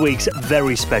this week's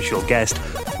very special guest.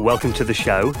 Welcome to the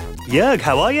show, Jörg.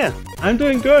 How are you? I'm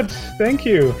doing good, thank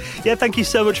you. Yeah, thank you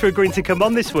so much for agreeing to come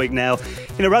on this week. Now,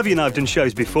 Ravi and I have done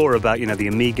shows before about, the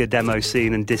Amiga demo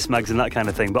scene and disc mags and that kind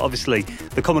of thing, but obviously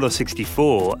the Commodore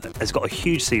 64 has got a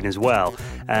huge scene as well,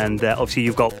 and obviously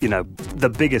you've got,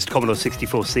 the biggest Commodore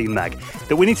 64 scene mag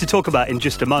that we need to talk about in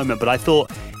just a moment, but I thought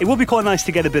it would be quite nice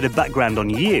to get a bit of background on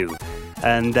you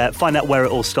and find out where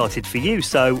it all started for you.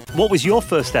 So what was your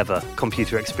first ever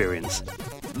computer experience?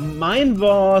 Mine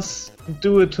was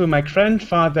due to my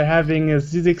grandfather having a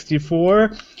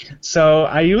Z64. So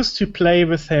I used to play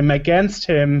with him, against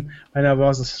him, when I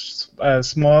was a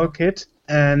small kid.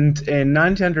 And in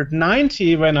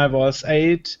 1990, when I was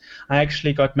 8, I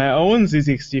actually got my own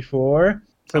Z64.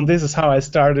 So this is how I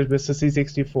started with the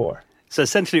Z64. So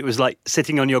essentially it was like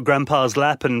sitting on your grandpa's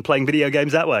lap and playing video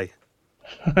games that way?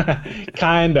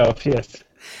 Kind of, yes.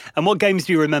 And what games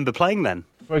do you remember playing then?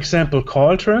 For example,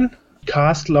 Cauldron,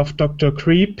 Castle of Dr.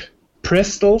 Creep,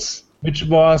 Pistols, which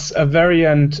was a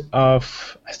variant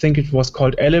of, I think it was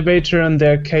called Elevator in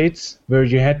the arcades, where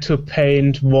you had to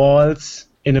paint walls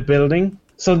in a building.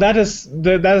 So that is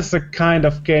the kind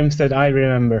of games that I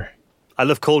remember. I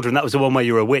love Cauldron. That was the one where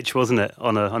you were a witch, wasn't it?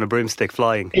 On a broomstick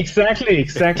flying.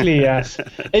 Exactly, yes.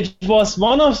 It was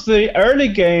one of the early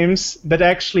games that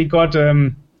actually got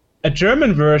a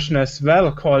German version as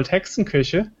well, called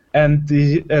Hexenküche. And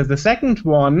the second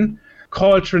one,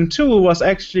 Cauldron 2, was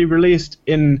actually released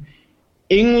in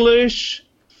English,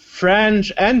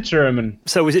 French, and German.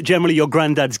 So was it generally your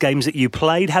granddad's games that you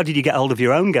played? How did you get hold of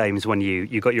your own games when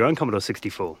you got your own Commodore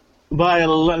 64?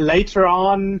 Well, later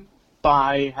on,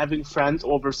 by having friends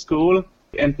over school.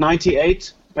 In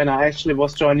 98, when I actually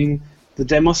was joining the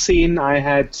demo scene, I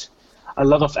had a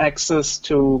lot of access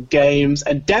to games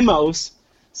and demos.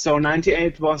 So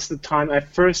 98 was the time I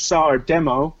first saw a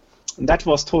demo. And that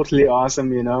was totally awesome,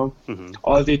 Mm-hmm.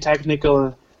 All the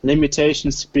technical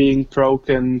limitations being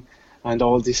broken and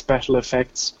all the special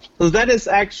effects. So that is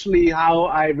actually how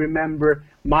I remember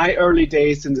my early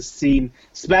days in the scene.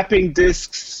 Swapping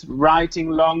discs,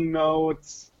 writing long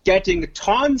notes, getting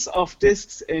tons of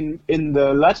discs in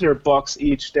the letterbox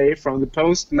each day from the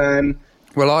postman.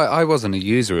 Well, I wasn't a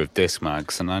user of disc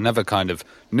mags, and I never kind of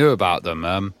knew about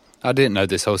them. I didn't know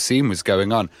this whole scene was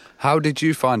going on. How did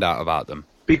you find out about them?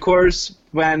 Because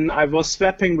when I was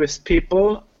swapping with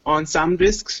people, on some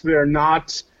discs were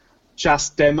not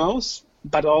just demos,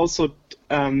 but also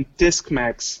disc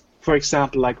mags. For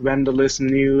example, like Vandalism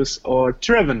News or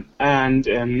Driven. And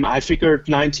I figured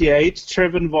 98,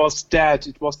 Driven was dead.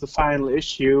 It was the final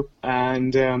issue.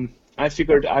 And I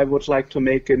figured I would like to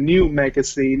make a new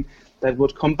magazine that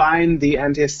would combine the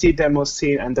NTSC demo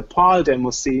scene and the PAL demo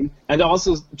scene, and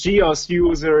also GEOS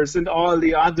users and all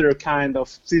the other kind of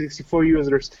C64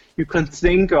 users you can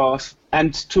think of.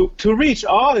 And to reach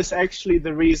all is actually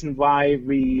the reason why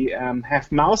we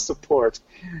have mouse support.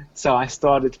 So I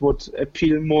thought it would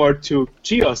appeal more to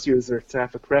GEOS users to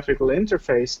have a graphical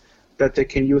interface that they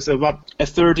can use a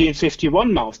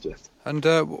 1351 mouse with. And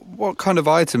what kind of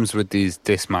items would these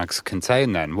disc mags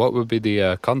contain then? What would be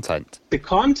the content? The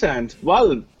content?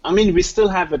 Well, I mean, we still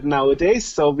have it nowadays,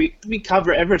 so we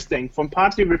cover everything from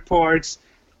party reports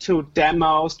to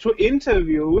demos to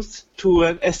interviews to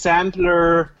a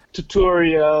sampler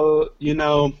tutorial, you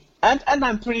know. And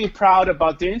I'm pretty proud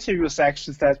about the interview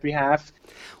sections that we have.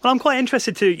 Well, I'm quite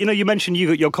interested to, you mentioned you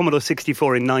got your Commodore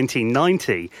 64 in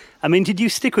 1990. I mean, did you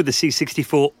stick with the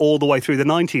C64 all the way through the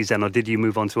 90s then, or did you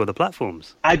move on to other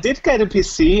platforms? I did get a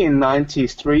PC in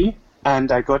 93,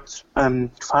 and I got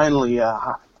finally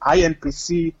a high-end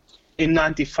PC in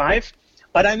 95,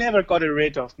 but I never got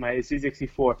rid of my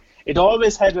C64. It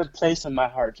always had a place in my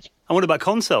heart. And what about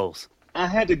consoles? I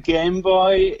had a Game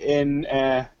Boy in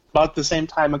about the same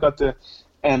time I got the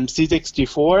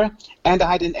C64, and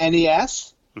I had an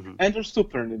NES and a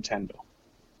Super Nintendo.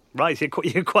 Right,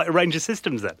 you're quite a range of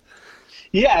systems then.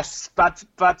 Yes, but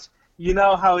you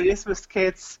know how it is with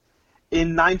kids.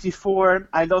 In 94,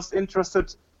 I lost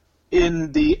interest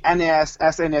in the NES,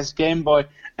 SNES Game Boy,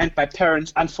 and my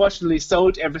parents unfortunately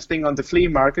sold everything on the flea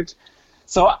market.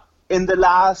 So in the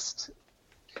last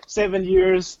 7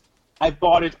 years, I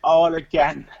bought it all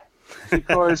again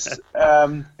because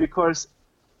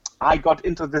I got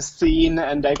into the scene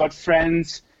and I got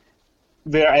friends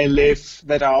where I live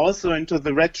that are also into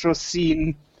the retro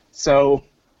scene. So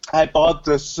I bought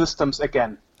the systems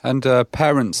again. And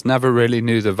parents never really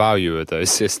knew the value of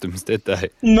those systems, did they?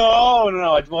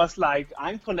 No. It was like,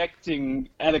 I'm collecting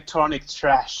electronic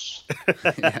trash.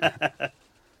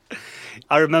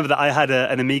 I remember that I had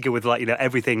an Amiga with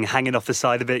everything hanging off the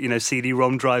side of it,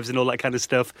 CD-ROM drives and all that kind of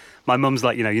stuff. My mum's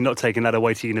like, you're not taking that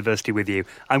away to university with you.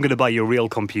 I'm going to buy you a real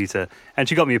computer. And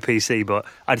she got me a PC, but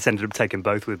I just ended up taking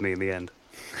both with me in the end.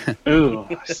 Ooh.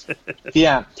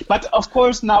 Yeah, but of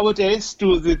course nowadays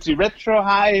due to the retro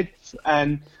hype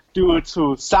and due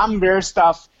to some rare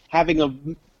stuff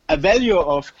having a value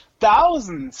of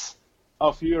thousands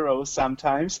of euros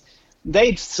sometimes,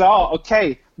 they saw,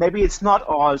 okay, maybe it's not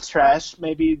all trash,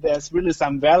 maybe there's really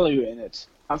some value in it.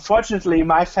 Unfortunately,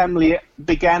 my family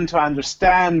began to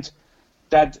understand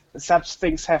that such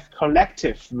things have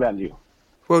collective value.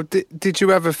 Well, did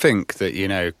you ever think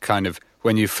that, kind of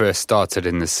when you first started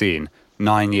in the scene,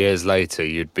 9 years later,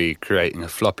 you'd be creating a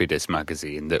floppy disk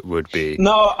magazine that would be...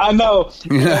 No, I know.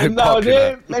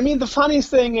 Popular. The funny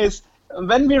thing is,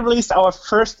 when we released our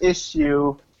first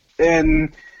issue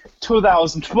in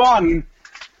 2001,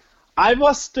 I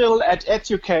was still at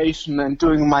education and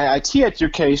doing my IT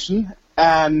education,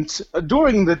 and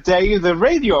during the day the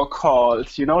radio called,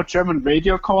 German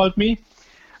radio called me,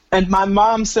 and my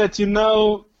mom said,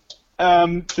 the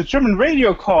German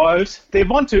radio called, they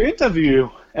want to interview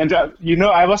you. And,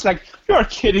 I was like, you're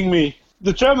kidding me.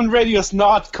 The German radio is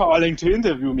not calling to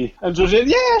interview me. And she said,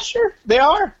 yeah, sure, they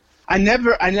are. I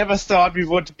never thought we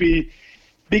would be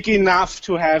big enough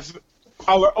to have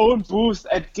our own booth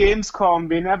at Gamescom.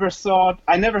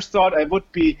 I never thought I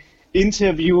would be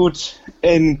interviewed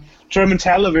in German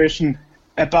television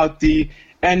about the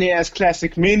NES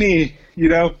Classic Mini,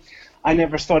 I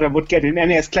never thought I would get an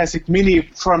NES Classic Mini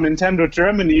from Nintendo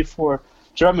Germany for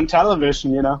German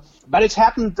television, But it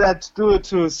happened that due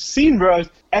to Scene World,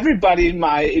 everybody in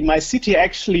my city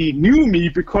actually knew me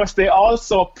because they all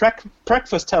saw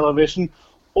breakfast television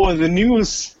or the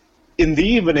news in the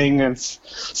evening and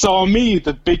saw me,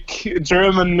 the big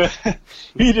German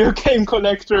video game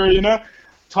collector,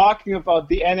 talking about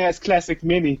the NES Classic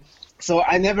Mini. So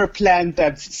I never planned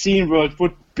that Scene World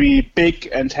would be big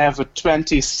and have a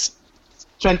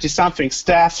 20-something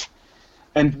staff,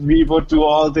 and we would do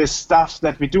all this stuff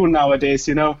that we do nowadays,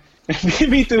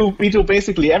 we do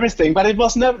basically everything, but it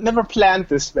was never planned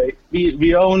this way.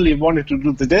 We only wanted to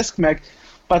do the disc mag,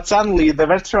 but suddenly the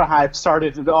retro hype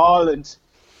started it all. And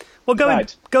well,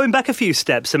 going back a few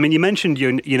steps, you mentioned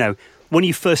when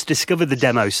you first discovered the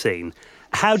demo scene.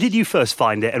 How did you first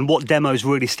find it, and what demos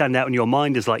really stand out in your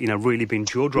mind as really being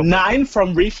jaw-dropping? 9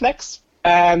 from Reflex.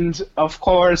 And, of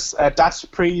course,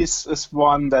 Dutch Priest is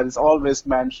one that is always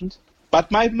mentioned.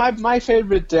 But my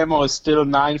favorite demo is still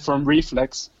 9 from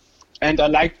Reflex. and I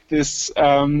liked this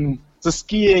the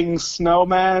skiing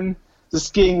snowman, the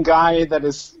skiing guy that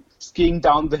is skiing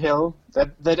down the hill.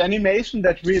 That animation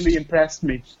that really impressed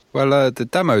me. Well, the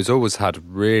demos always had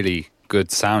really good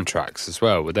soundtracks as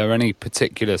well. Were there any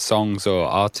particular songs or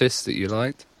artists that you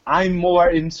liked? I'm more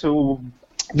into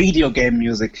video game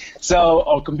music,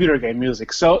 or computer game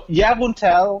music. So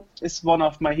Tell is one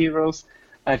of my heroes.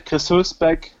 Chris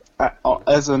Hülsbeck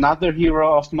as another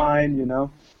hero of mine,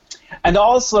 and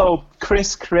also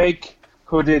Chris Craig,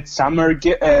 who did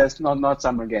not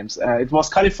Summer Games. It was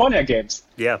California Games.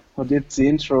 Yeah. Who did the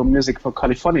intro music for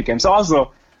California Games?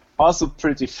 Also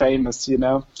pretty famous,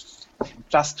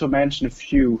 Just to mention a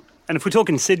few. And if we're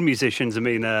talking SID musicians, I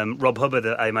mean, Rob Hubbard,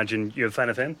 I imagine you're a fan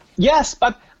of him? Yes,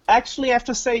 but actually I have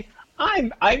to say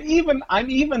I'm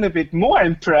even a bit more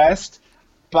impressed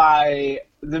by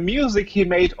the music he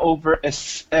made over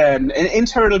an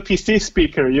internal PC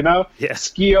speaker, Yeah.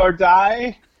 Ski or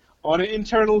Die on an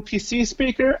internal PC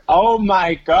speaker. Oh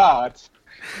my God!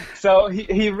 So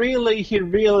he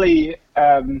really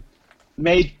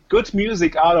made good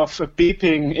music out of a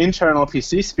beeping internal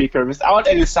PC speaker without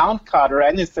any sound card or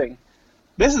anything.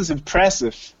 This is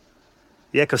impressive.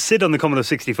 Yeah, because SID on the Commodore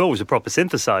 64 was a proper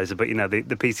synthesizer, but,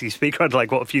 the PC speaker had,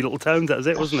 a few little tones, that was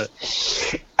it, wasn't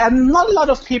it? And not a lot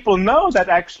of people know that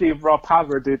actually Rob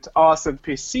Hubbard did awesome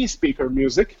PC speaker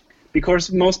music,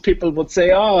 because most people would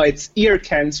say, oh, it's ear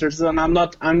cancer, so I'm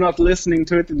not listening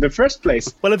to it in the first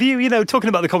place. Well, have you, talking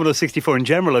about the Commodore 64 in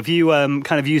general, have you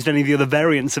kind of used any of the other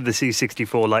variants of the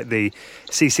C64, like the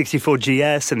C64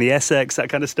 GS and the SX, that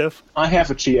kind of stuff? I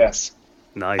have a GS.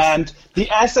 Nice. And the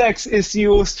SX is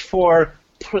used for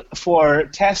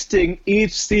testing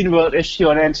each Scene World issue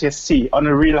on NTSC on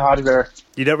a real hardware.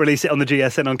 You don't release it on the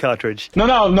GSN on cartridge? No,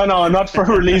 not for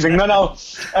releasing. No.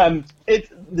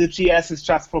 The GS is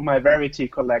just for my Verity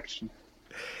collection.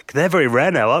 They're very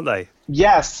rare now, aren't they?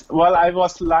 Yes. Well, I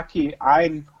was lucky.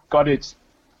 I got it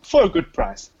for a good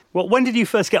price. Well, when did you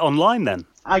first get online then?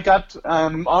 I got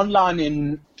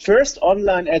online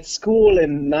at school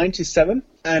in 97,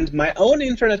 and my own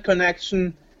internet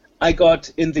connection I got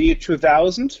in the year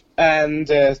 2000, and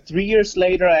 3 years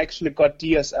later I actually got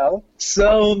DSL.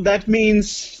 So that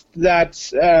means that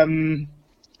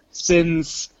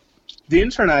since the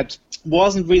internet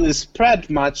wasn't really spread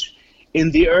much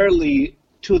in the early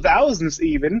 2000s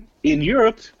even, in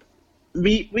Europe,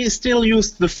 we still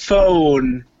used the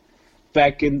phone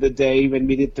back in the day when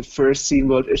we did the first Scene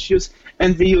World issues,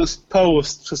 and we used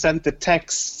post to send the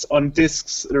texts on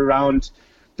discs around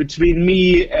between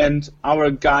me and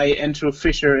our guy Andrew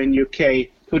Fisher in UK,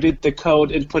 who did the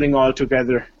code and putting all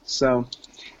together. So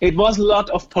it was a lot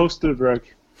of postal work.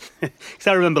 Because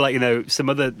I remember, some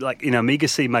other, Amiga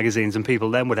C magazines, and people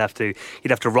then you'd have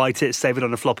to write it, save it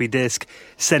on a floppy disk,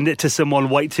 send it to someone,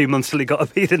 wait 2 months till it got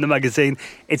appeared in the magazine.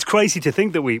 It's crazy to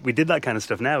think that we did that kind of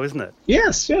stuff now, isn't it?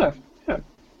 Yes, yeah.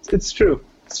 It's true.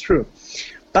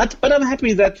 But I'm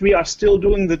happy that we are still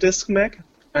doing the disc mag,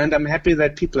 and I'm happy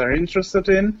that people are interested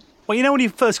in. Well, when you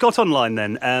first got online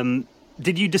then,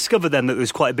 did you discover then that there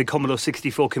was quite a big Commodore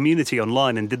 64 community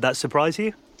online, and did that surprise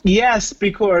you? Yes,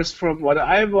 because from what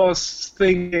I was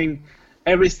thinking,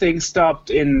 everything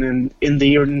stopped in the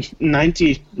year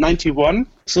 91.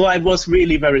 So I was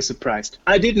really very surprised.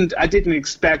 I didn't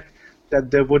expect that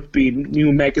there would be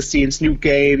new magazines, new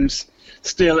games,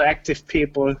 still active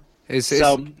people.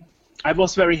 So I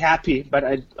was very happy, but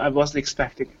I wasn't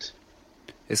expecting it.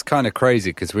 It's kind of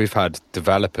crazy because we've had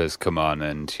developers come on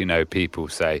and, people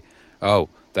say, oh,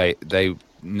 they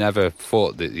never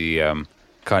thought that the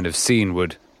kind of scene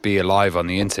would be alive on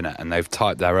the internet, and they've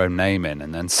typed their own name in,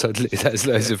 and then suddenly there's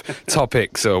loads of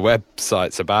topics or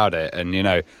websites about it,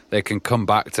 and, they can come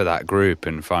back to that group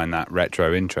and find that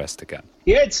retro interest again.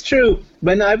 Yeah, it's true.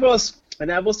 When I was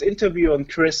interviewing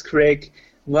Chris Craig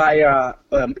via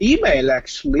email,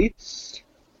 actually,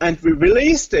 and we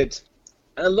released it,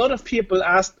 a lot of people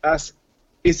asked us,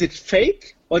 is it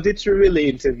fake, or did you really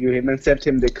interview him and send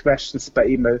him the questions by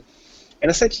email? And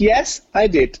I said, yes, I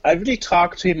did. I really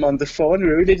talked to him on the phone. We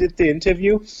really did the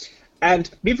interview. And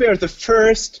we were the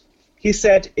first, he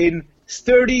said, in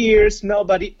 30 years,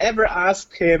 nobody ever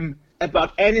asked him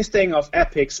about anything of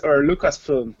Epics or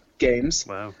Lucasfilm games.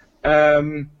 Wow.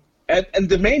 And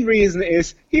the main reason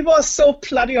is he was so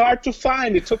bloody hard to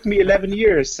find. It took me 11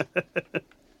 years.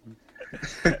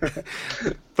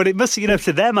 But it must,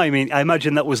 to them, I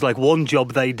imagine that was like one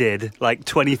job they did like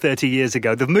 20, 30 years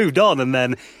ago. They've moved on, and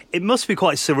then it must be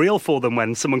quite surreal for them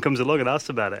when someone comes along and asks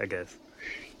about it, I guess.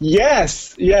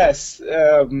 Yes.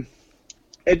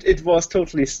 It was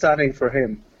totally stunning for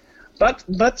him. But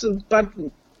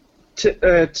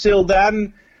till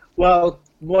then, well,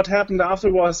 what happened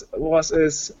after was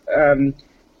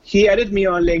he added me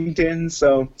on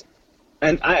LinkedIn,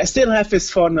 and I still have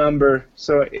his phone number.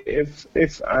 So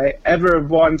if I ever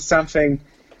want something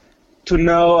to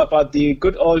know about the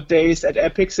good old days at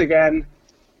Epix again,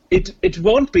 it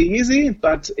won't be easy,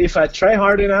 but if I try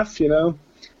hard enough,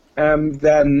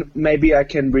 then maybe I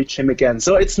can reach him again.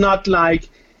 So it's not like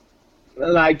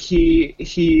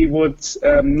he would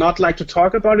not like to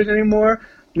talk about it anymore.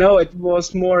 No, it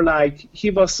was more like he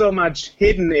was so much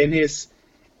hidden in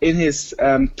his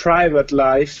private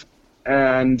life,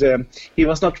 and he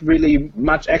was not really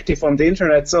much active on the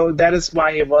internet. So that is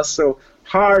why he was so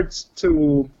hard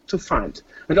to find.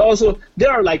 And also,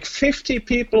 there are like 50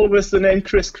 people with the name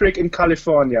Chris Crick in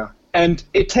California, and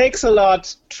it takes a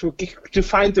lot to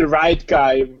find the right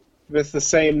guy with the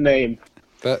same name.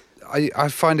 But I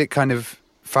find it kind of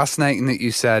fascinating that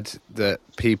you said that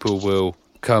people will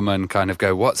come and kind of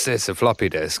go, what's this, a floppy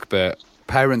disk? But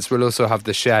parents will also have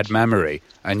the shared memory,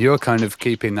 and you're kind of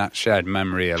keeping that shared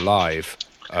memory alive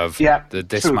of the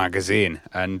Disc magazine.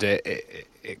 And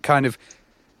it kind of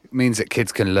means that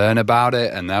kids can learn about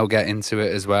it, and they'll get into it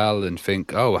as well and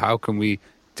think, oh, how can we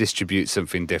distribute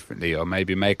something differently, or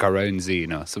maybe make our own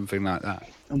zine or something like that?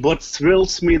 And what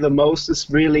thrills me the most is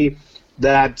really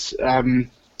that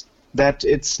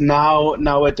it's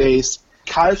nowadays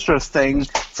cultural thing,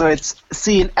 so it's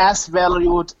seen as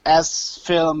valued as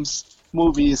films,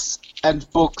 movies,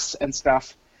 and books and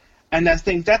stuff. And I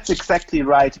think that's exactly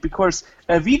right, because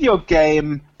a video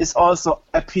game is also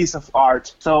a piece of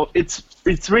art. So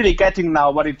it's really getting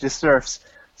now what it deserves.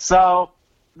 So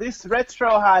this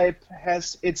retro hype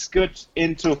has its good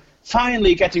into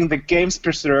finally getting the games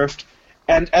preserved.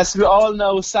 And as we all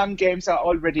know, some games are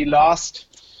already lost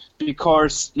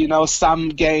because, some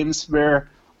games were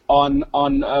on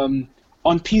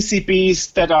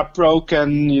PCBs that are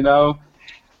broken,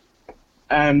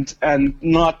 and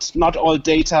not all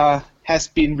data has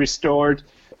been restored.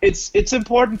 It's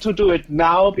important to do it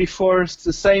now before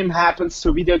the same happens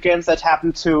to video games that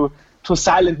happened to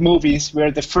silent movies,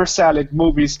 where the first silent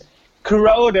movies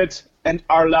corroded and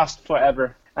are lost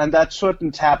forever. And that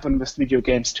shouldn't happen with video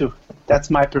games too. That's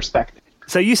my perspective.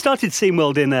 So you started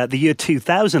SceneWorld in the year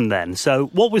 2000 then. So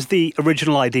what was the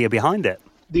original idea behind it?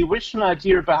 The original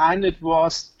idea behind it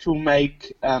was to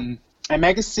make a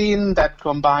magazine that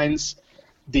combines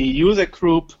the user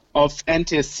group of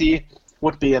NTSC,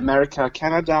 would be America,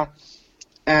 Canada,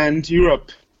 and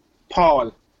Europe,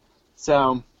 PAL.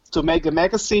 So to make a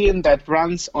magazine that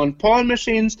runs on PAL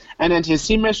machines and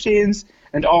NTSC machines,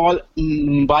 and all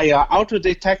via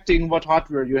auto-detecting what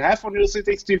hardware you have on your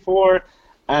C64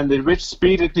 and at which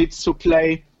speed it needs to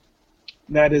play.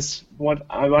 That is what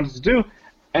I wanted to do.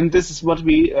 And this is what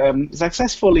we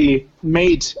successfully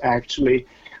made, actually.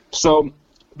 So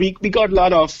we got a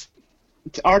lot of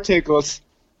articles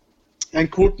and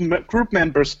group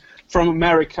members from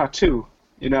America too,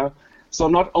 so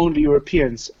not only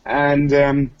Europeans. And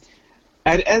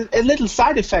a little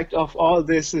side effect of all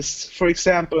this is, for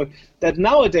example, that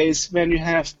nowadays when you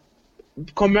have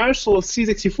commercial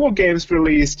C64 games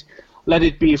released, let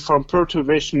it be from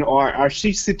Protovision or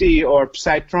RCCD or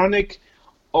Psytronic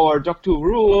or Dr.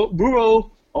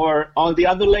 Rural or all the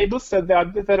other labels that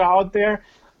are out there,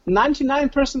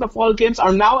 99% of all games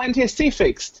are now NTSC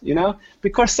fixed,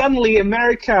 because suddenly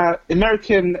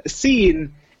American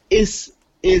scene is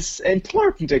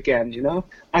important again,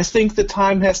 I think the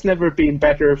time has never been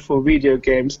better for video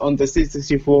games on the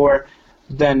C64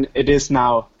 than it is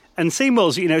now. And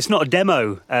SceneWorld's, it's not a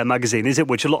demo magazine, is it,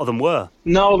 which a lot of them were?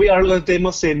 No, we are a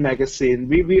demo scene magazine.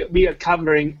 We are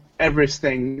covering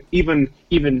everything,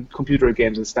 even computer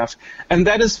games and stuff. And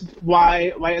that is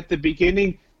why at the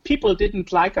beginning people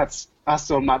didn't like us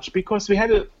so much, because we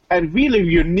had a really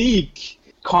unique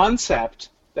concept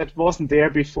that wasn't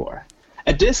there before.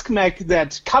 A disc mag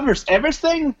that covers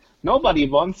everything, nobody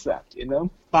wants that,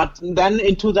 But then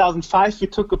in 2005 we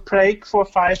took a break for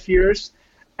 5 years,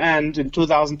 and in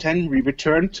 2010 we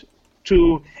returned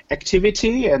to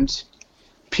activity and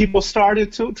people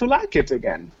started to like it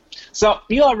again. So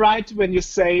you are right when you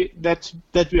say that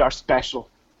we are special.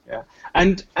 Yeah.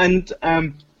 And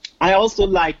I also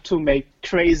like to make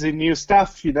crazy new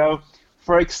stuff,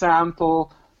 For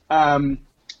example,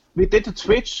 we did a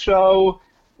Twitch show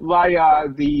via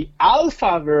the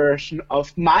alpha version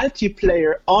of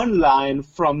multiplayer online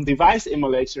from Device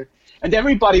Emulator. And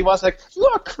everybody was like, you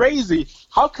are crazy.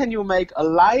 How can you make a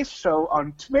live show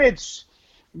on Twitch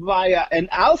via an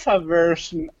alpha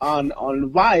version on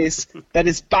Vice that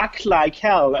is bugged like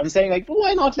hell? I'm saying,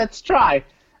 why not? Let's try.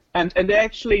 And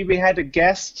actually, we had a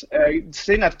guest,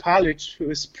 Senat Palic, who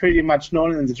is pretty much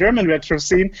known in the German retro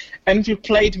scene, and we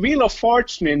played Wheel of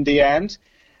Fortune in the end.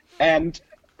 And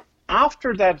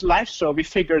after that live show, we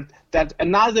figured that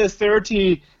another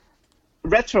 30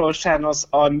 retro channels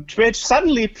on Twitch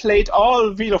suddenly played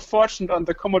all Wheel of Fortune on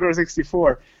the Commodore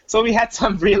 64. So we had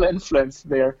some real influence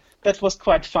there. That was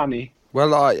quite funny.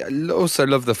 Well, I also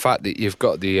love the fact that you've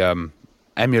got the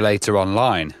emulator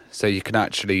online, so you can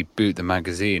actually boot the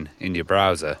magazine in your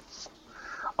browser.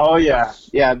 Oh yeah.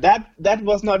 That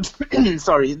was not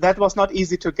sorry. That was not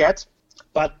easy to get,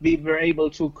 but we were able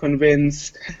to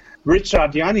convince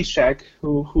Richard Janishek,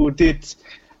 who did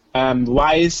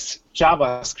Wise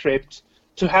JavaScript,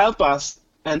 to help us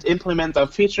and implement the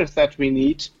features that we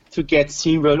need to get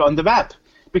SceneWorld on the web,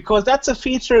 because that's a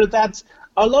feature that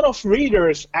a lot of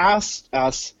readers asked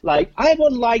us, like, I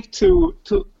would like to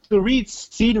read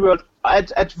SceneWorld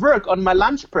at work on my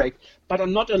lunch break, but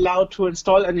I'm not allowed to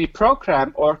install any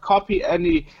program or copy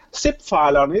any zip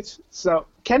file on it. So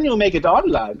can you make it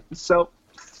online? So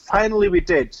finally we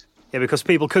did. Yeah, because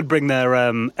people could bring their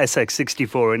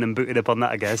SX64 in and boot it up on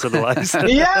that, I guess, otherwise.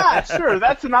 Yeah, sure,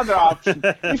 that's another option.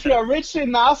 If you're rich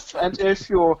enough and if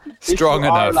you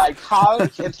are like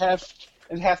Hulk and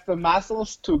have the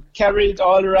muscles to carry it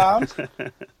all around,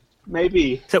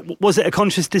 maybe. So was it a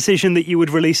conscious decision that you would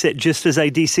release it just as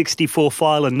a D64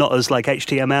 file and not as like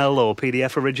HTML or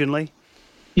PDF originally?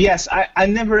 Yes, I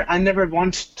never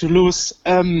want to lose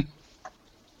the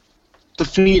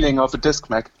feeling of a disc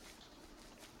Mac.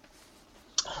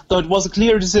 So it was a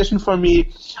clear decision for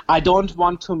me. I don't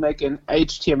want to make an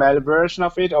HTML version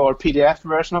of it or a PDF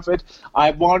version of it.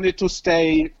 I wanted to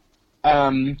stay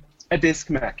a disc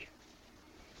Mac.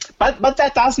 But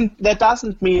that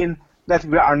doesn't mean that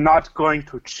we are not going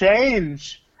to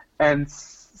change and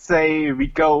say we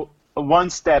go one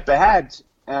step ahead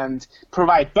and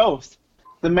provide both.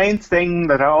 The main thing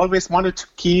that I always wanted to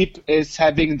keep is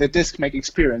having the disc Mac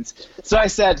experience. So I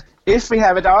said, if we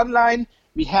have it online,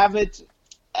 we have it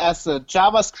as a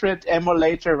JavaScript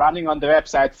emulator running on the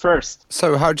website first.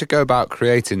 So how'd you go about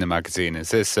creating the magazine?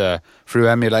 Is this through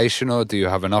emulation, or do you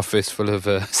have an office full of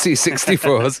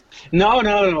C64s?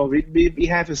 No. We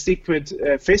have a secret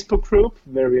Facebook group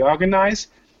where we organize.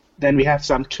 Then we have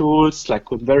some tools like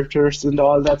converters and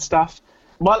all that stuff.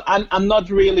 Well, I'm not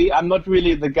really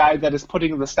the guy that is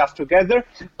putting the stuff together,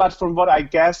 but from what I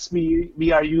guess,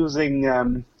 we are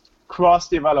using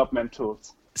cross-development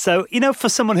tools. So, for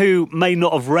someone who may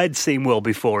not have read SceneWorld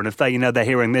before, and if they, they're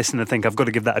hearing this and they think, I've got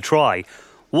to give that a try,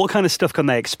 what kind of stuff can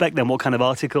they expect then? What kind of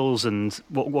articles and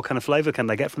what kind of flavour can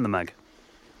they get from the mag?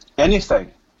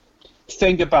 Anything.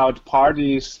 Think about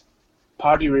parties,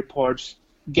 party reports,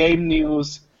 game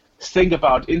news, think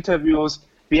about interviews.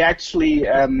 We actually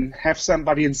have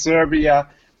somebody in Serbia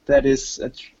that is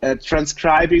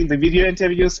transcribing the video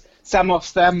interviews. Some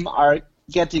of them are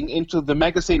getting into the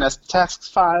magazine as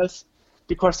text files,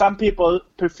 because some people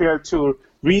prefer to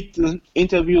read the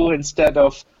interview instead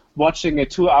of watching a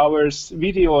 2 hours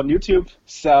video on YouTube.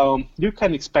 So you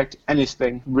can expect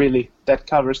anything, really, that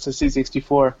covers the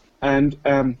C64. And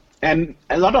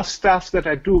a lot of stuff that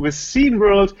I do with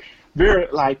SceneWorld were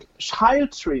like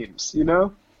child dreams,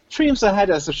 dreams I had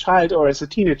as a child or as a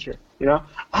teenager.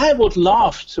 I would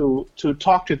love to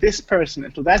talk to this person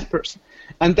and to that person.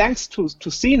 And thanks to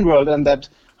SceneWorld and that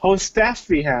whole staff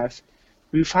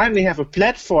we finally have a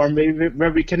platform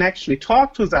where we can actually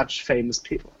talk to such famous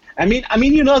people. I mean,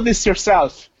 you know this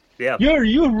yourself. Yeah.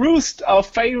 Your roost of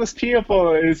famous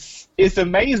people is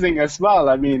amazing as well.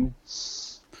 I mean,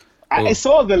 I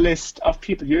saw the list of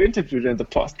people you interviewed in the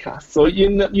podcast, so you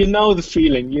know the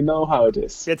feeling, you know how it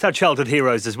is. Yeah, it's our childhood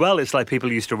heroes as well. It's like people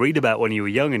you used to read about when you were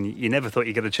young, and you never thought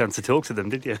you'd get a chance to talk to them,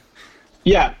 did you?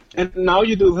 Yeah, and now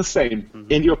you do the same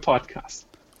in your podcast.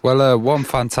 Well, one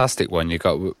fantastic one you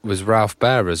got was Ralph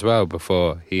Baer as well,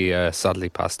 before he sadly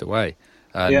passed away.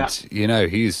 And,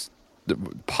 he's the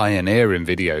pioneer in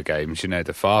video games,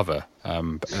 the father.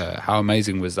 How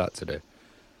amazing was that to do?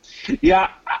 Yeah,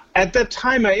 at that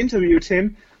time I interviewed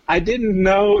him, I didn't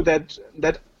know that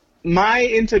my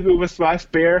interview with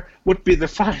Ralph Baer would be the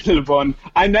final one.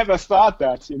 I never thought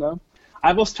that,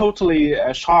 I was totally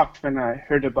shocked when I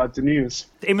heard about the news.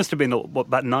 He must have been,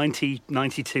 about 90,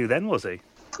 92 then, was he?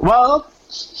 Well,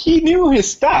 he knew his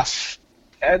stuff.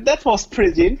 That was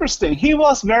pretty interesting. He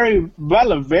was very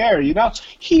well aware, He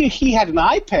had an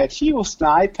iPad. He used an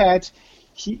iPad.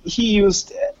 He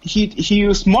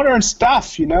used modern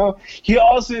stuff, He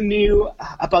also knew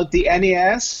about the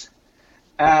NES,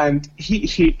 and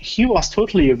he was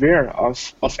totally aware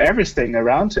of everything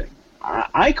around him.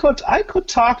 I could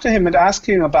talk to him and ask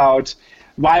him about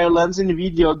violence in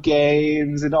video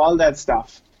games and all that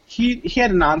stuff. He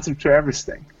had an answer to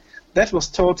everything. That was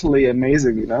totally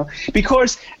amazing, you know,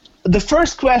 because the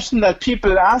first question that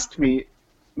people asked me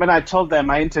when I told them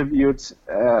I interviewed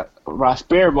Ralph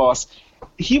Baer was,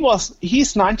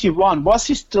 he's 91. Was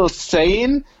he still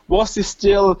sane? Was he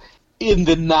still in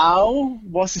the now?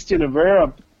 Was he still aware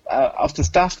of the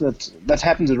stuff that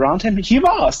happens around him? He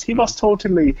was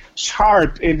totally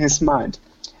sharp in his mind.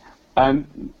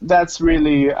 And that's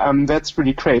really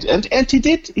great. And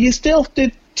he still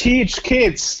did teach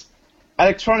kids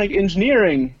electronic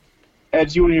engineering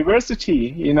at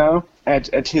university, you know,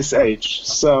 at his age.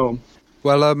 So,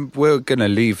 well, we're going to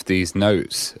leave these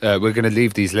notes. We're going to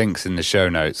leave these links in the show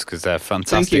notes because they're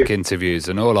fantastic interviews,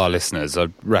 and all our listeners,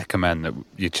 I'd recommend that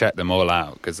you check them all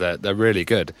out because they're really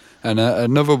good. And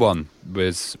another one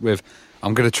was with,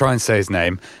 I'm going to try and say his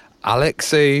name,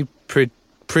 Alexei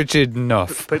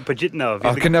Pridjidnov. Pridjidnov.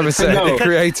 I can never say it. The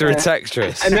creator of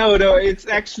Tetris. No, it's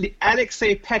actually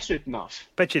Alexei Pechidnov.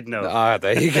 Pechidnov. Ah,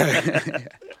 there you go.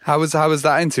 How was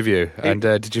that interview? And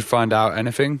did you find out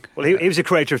anything? Well, he was a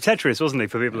creator of Tetris, wasn't he,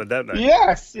 for people that don't know?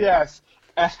 Yes.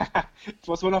 It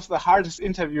was one of the hardest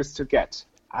interviews to get.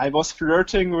 I was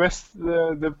flirting with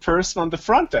the person on the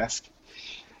front desk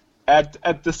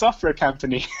at the software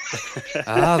company.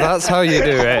 That's how you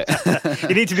do it.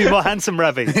 You need to be more handsome,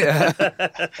 Ravi. Yeah.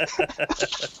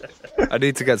 I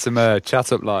need to get some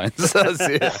chat up lines. A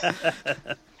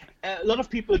lot of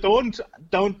people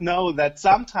don't know that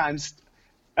sometimes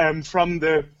from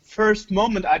the first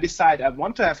moment I decide I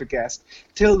want to have a guest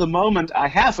till the moment I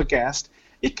have a guest,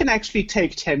 it can actually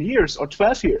take 10 years or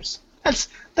 12 years.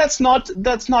 That's not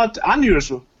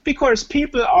unusual. Because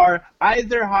people are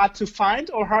either hard to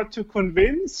find or hard to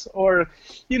convince, or,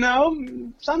 you know,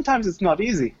 sometimes it's not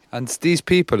easy. And these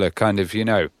people are kind of, you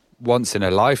know, once in a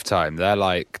lifetime. They're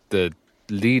like the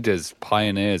leaders,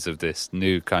 pioneers of this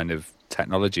new kind of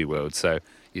technology world. So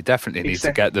you definitely need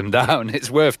to get them down. It's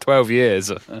worth 12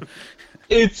 years.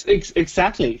 It's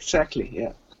exactly,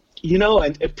 yeah. You know,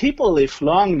 and people live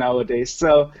long nowadays.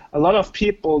 So a lot of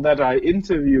people that I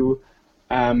interview,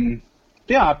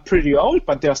 they are pretty old,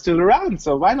 but they're still around,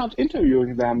 so why not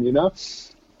interviewing them, you know?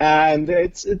 And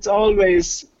it's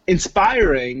always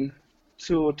inspiring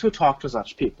to talk to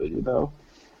such people, you know?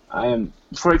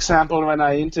 For example, when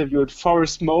I interviewed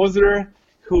Forrest Moser,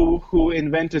 who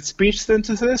invented speech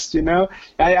synthesis, you know,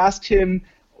 I asked him,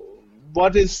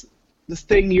 what is the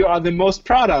thing you are the most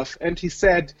proud of? And he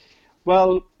said,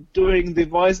 well, doing the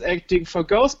voice acting for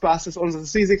Ghostbusters on the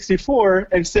C64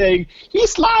 and saying, he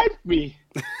slimed me.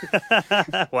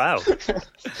 Wow.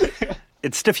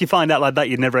 It's stuff you find out like that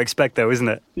you'd never expect, though, isn't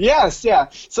it? Yes, yeah.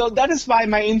 So that is why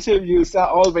my interviews are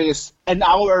always an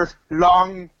hour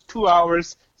long, 2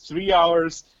 hours, 3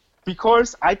 hours,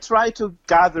 because I try to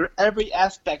gather every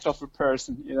aspect of a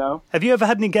person, you know. Have you ever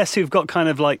had any guests who've got kind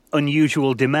of like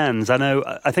unusual demands? I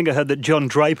think I heard that John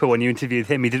Draper, when you interviewed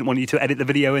him, he didn't want you to edit the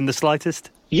video in the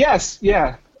slightest. Yes,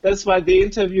 yeah. That's why the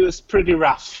interview is pretty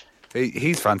rough.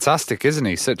 He's fantastic, isn't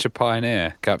he? Such a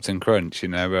pioneer, Captain Crunch, you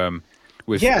know.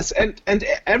 Yes, and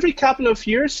every couple of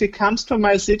years he comes to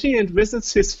my city and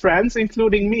visits his friends,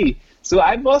 including me. So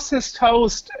I was his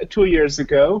host 2 years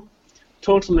ago.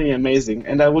 Totally amazing,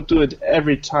 and I would do it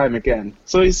every time again.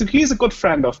 So he's a good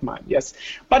friend of mine, yes.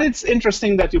 But it's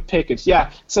interesting that you pick it,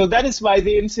 yeah. So that is why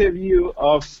the interview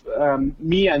of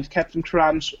me and Captain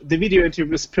Crunch, the video interview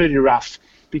was pretty rough,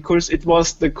 because it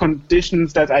was the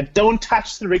conditions that I don't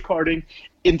touch the recording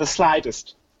in the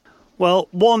slightest. Well,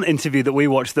 one interview that we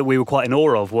watched that we were quite in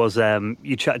awe of was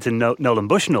you chatted to Nolan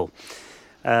Bushnell.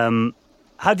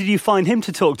 How did you find him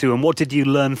to talk to, and what did you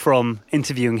learn from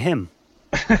interviewing him?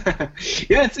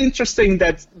 Yeah, it's interesting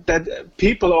that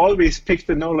people always pick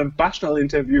the Nolan Bushnell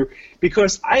interview,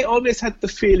 because I always had the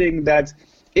feeling that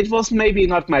it was maybe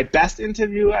not my best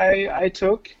interview I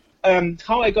took.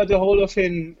 How I got a hold of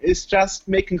him is just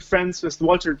making friends with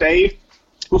Walter Day,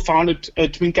 who founded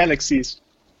Twin Galaxies.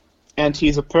 And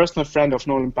he's a personal friend of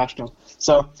Nolan Bushnell.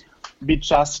 So we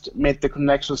just made the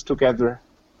connections together.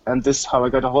 And this is how I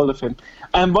got a hold of him.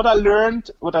 And what I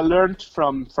learned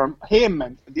from him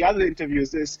and the other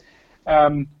interviews is,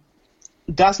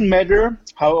 doesn't matter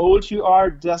how old you are,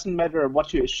 doesn't matter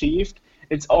what you achieved.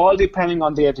 It's all depending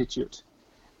on the attitude.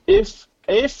 If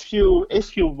you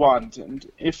want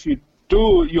and if you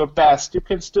do your best, you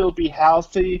can still be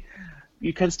healthy.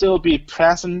 You can still be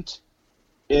present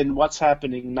in what's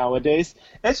happening nowadays,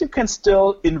 and you can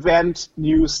still invent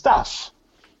new stuff.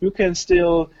 You can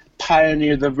still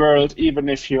pioneer the world even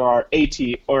if you are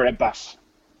 80 or above.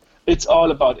 It's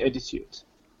all about attitude.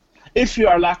 If you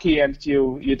are lucky and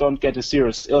you don't get a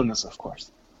serious illness, of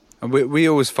course. And we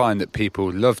always find that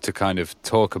people love to kind of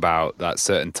talk about that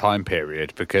certain time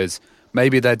period because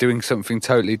maybe they're doing something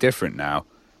totally different now.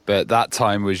 But that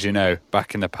time was,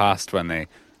 back in the past when they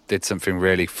did something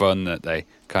really fun that they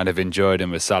kind of enjoyed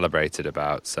and were celebrated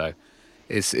about. So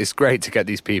it's great to get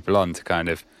these people on to kind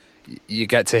of, you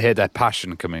get to hear their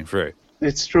passion coming through.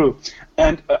 It's true.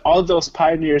 And all those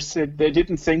pioneers said they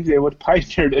didn't think they would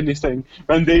pioneer anything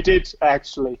when they did,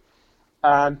 actually.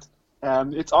 And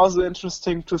it's also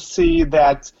interesting to see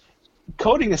that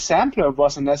coding a sampler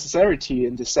was a necessity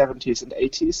in the 70s and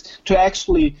 80s to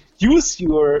actually use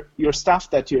your stuff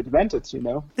that you invented,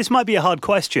 This might be a hard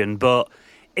question, but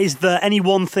is there any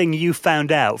one thing you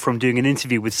found out from doing an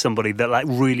interview with somebody that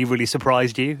really, really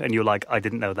surprised you? And you're like, I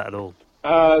didn't know that at all.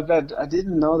 That I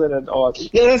didn't know that at all.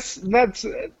 Yes, that's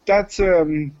a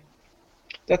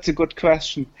good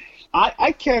question.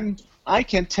 I can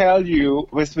tell you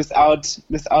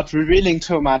without revealing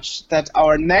too much that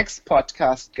our next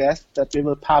podcast guest that we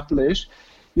will publish,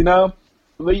 we are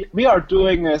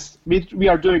doing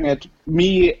it.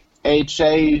 Me,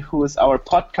 AJ, who is our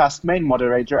podcast main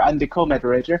moderator, and the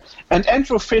co-moderator, and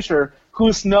Andrew Fisher,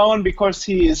 who's known because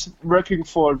he is working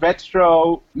for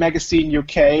Retro Magazine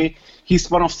UK. He's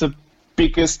one of the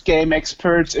biggest game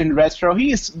experts in retro.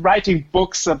 He is writing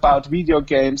books about video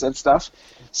games and stuff.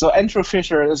 So Andrew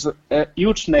Fisher is a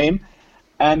huge name,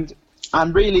 and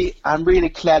I'm really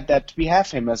glad that we have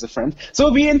him as a friend.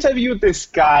 So we interviewed this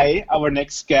guy, our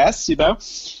next guest,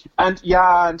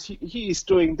 and he is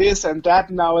doing this and that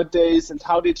nowadays. And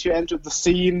how did you enter the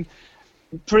scene?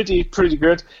 Pretty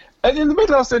good. And in the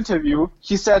middle of the interview,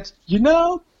 he said,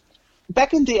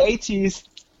 back in the 80s,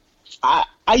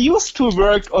 I used to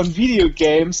work on video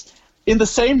games in the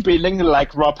same building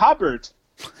like Rob Hubbard.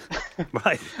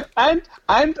 Right. And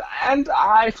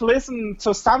I've listened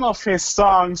to some of his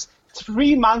songs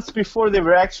 3 months before they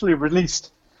were actually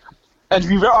released. And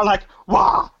we were all like,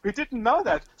 wow, we didn't know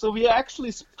that. So we are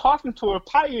actually talking to a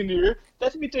pioneer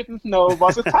that we didn't know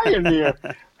was a pioneer.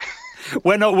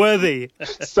 We're not worthy.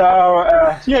 So,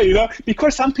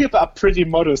 because some people are pretty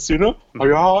modest, Oh,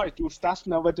 yeah, I do stuff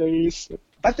nowadays.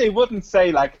 But they wouldn't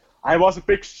say, I was a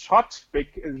big shot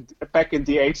back in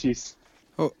the 80s.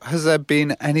 Well, has there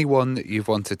been anyone that you've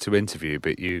wanted to interview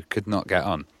but you could not get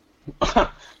on?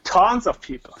 Tons of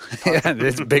people. Yeah,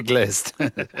 there's a big list.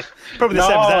 Probably the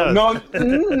same as ours.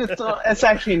 No, it's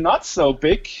actually not so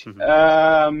big.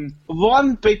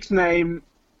 One big name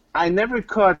I never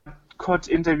could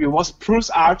interview was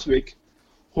Bruce Artwick,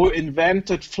 who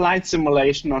invented flight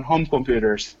simulation on home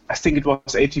computers. I think it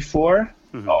was 84,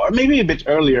 or maybe a bit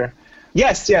earlier.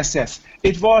 Yes.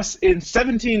 It was in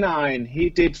 79. He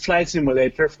did flight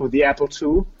simulator for the Apple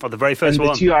II. Oh, the very first and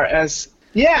one. The TRS.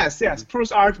 Yes,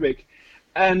 Bruce Artwick.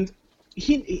 And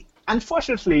he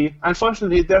unfortunately,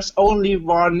 there's only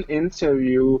one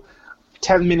interview,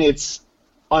 10 minutes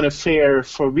on a fair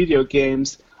for video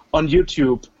games on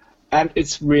YouTube. And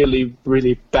it's really,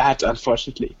 really bad,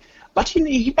 unfortunately. But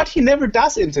he never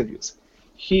does interviews.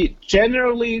 He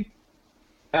generally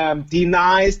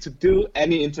denies to do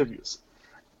any interviews.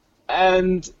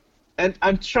 And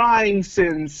I'm trying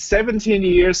since 17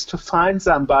 years to find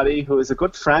somebody who is a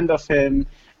good friend of him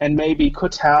and maybe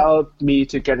could help me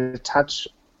to get in touch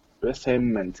with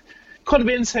him and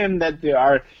convince him that there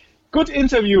are good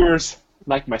interviewers,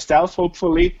 like myself,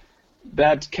 hopefully,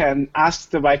 that can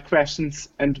ask the right questions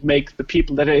and make the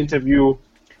people that I interview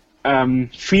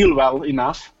feel well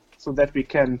enough so that we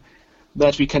can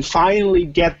finally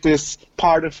get this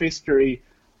part of history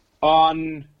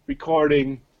on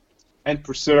recording and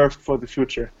preserved for the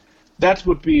future. That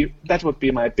would be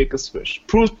my biggest wish.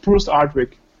 Bruce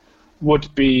Artwick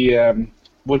would be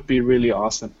really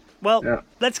awesome. Well,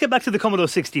 let's get back to the Commodore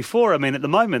 64. I mean, at the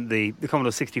moment, the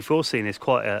Commodore 64 scene is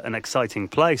quite an exciting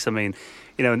place. I mean,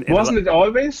 wasn't it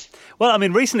always? Well, I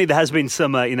mean, recently there has been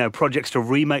some, projects to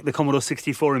remake the Commodore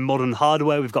 64 in modern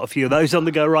hardware. We've got a few of those on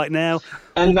the go right now.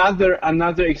 Another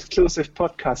exclusive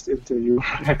podcast interview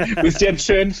with Jens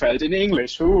Schoenfeld in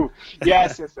English. Ooh,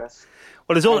 yes.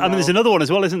 Well, there's another one as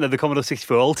well, isn't there? The Commodore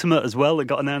 64 Ultimate as well that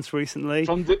got announced recently.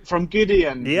 From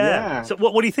Gideon. Yeah. So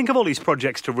what do you think of all these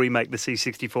projects to remake the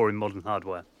C64 in modern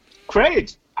hardware?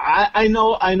 Great. I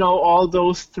know all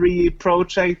those three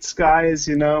projects, guys.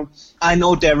 I know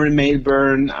Darren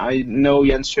Mayburn. I know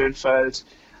Jens Schoenfeld.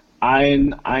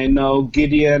 I know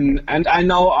Gideon, and I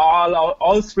know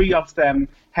all three of them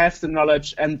have the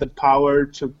knowledge and the power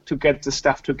to get the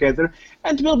stuff together.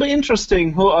 And it will be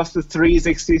interesting who of the three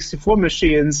 64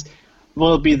 machines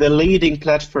will be the leading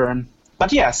platform.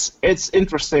 But yes, it's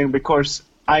interesting because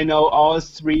I know all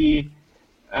three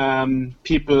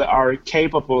people are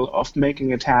capable of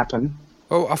making it happen.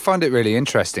 Well, I find it really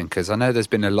interesting because I know there's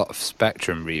been a lot of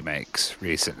Spectrum remakes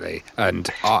recently, and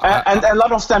a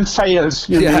lot of them failed.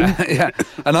 Yeah.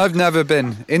 And I've never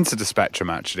been into the Spectrum,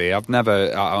 actually.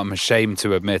 I'm ashamed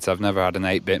to admit I've never had an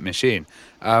 8-bit machine.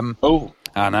 Oh.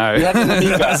 I know. You had an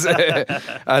Amiga. That's it.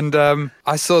 And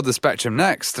I saw the Spectrum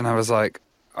Next, and I was like,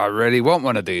 I really want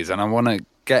one of these, and I want to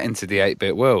get into the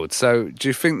 8-bit world. So do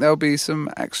you think there'll be some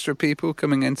extra people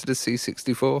coming into the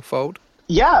C64 fold?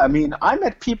 Yeah, I mean, I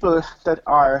met people that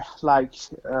are like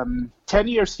 10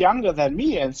 years younger than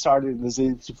me and started in the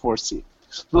C64 scene.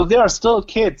 So they are still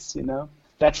kids,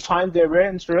 that find their way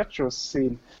into the retro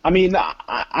scene. I mean,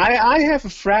 I have a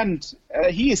friend,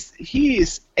 he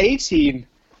is 18,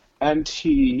 and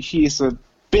he's a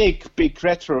big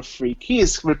retro freak. He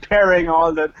is repairing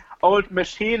all the old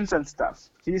machines and stuff.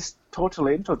 He's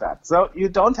totally into that. So you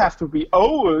don't have to be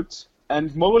old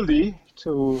and moldy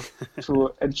to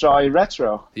enjoy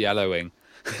retro. Yellowing.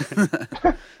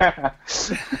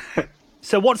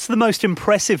 So what's the most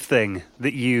impressive thing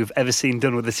that you've ever seen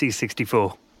done with the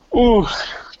C64? Ooh,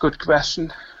 good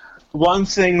question. One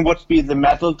thing would be the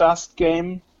Metal Dust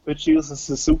game, which uses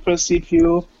the Super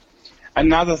CPU.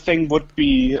 Another thing would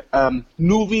be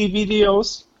movie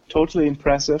videos, totally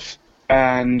impressive.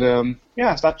 And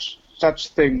such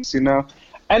things,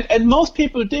 And most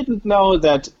people didn't know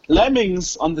that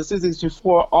Lemmings on the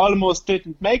C64 almost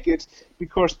didn't make it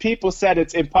because people said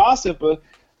it's impossible,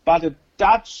 but a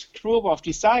Dutch group of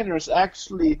designers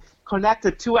actually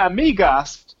connected two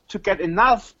Amigas to get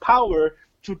enough power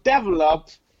to develop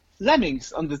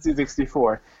Lemmings on the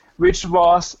C64, which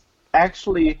was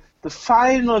actually the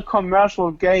final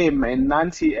commercial game in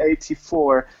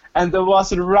 1984, and there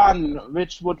was a run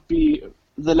which would be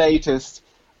the latest,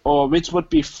 or which would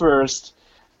be first.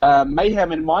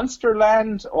 Mayhem in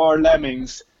Monsterland or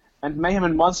Lemmings, and Mayhem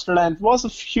in Monsterland was a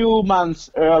few months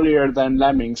earlier than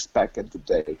Lemmings back in the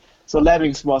day. So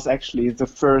Lemmings was actually the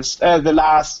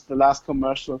last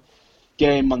commercial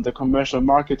game on the commercial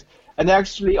market, and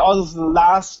actually also the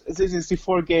last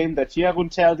C64 game that Jeroen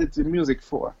did the music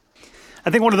for. I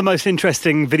think one of the most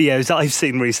interesting videos I've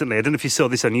seen recently, I don't know if you saw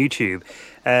this on YouTube,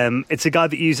 it's a guy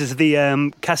that uses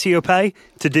the Cassiopeia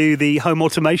to do the home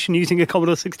automation using a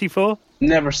Commodore 64.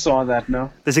 Never saw that,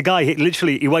 no. There's a guy,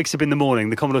 he wakes up in the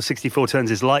morning, the Commodore 64 turns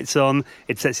his lights on,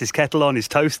 it sets his kettle on, his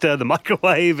toaster, the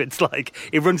microwave, it's like,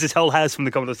 it runs his whole house from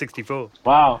the Commodore 64.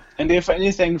 Wow. And if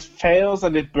anything fails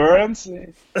and it burns,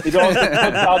 it also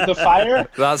puts out the fire?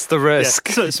 That's the risk.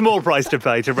 Yeah. So a small price to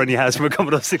pay to run your house from a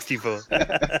Commodore 64.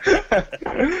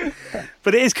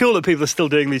 But it is cool that people are still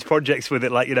doing these projects with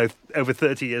it, over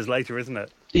 30 years later, isn't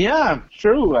it? Yeah,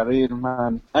 true. I mean,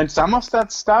 man. And some of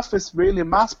that stuff is really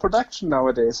mass production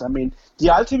nowadays. I mean, the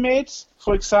Ultimate,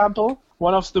 for example,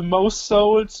 one of the most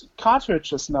sold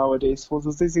cartridges nowadays for the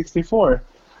C64.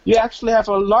 You actually have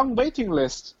a long waiting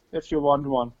list if you want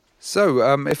one. So,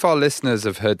 if our listeners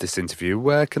have heard this interview,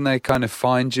 where can they kind of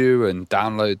find you and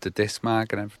download the disc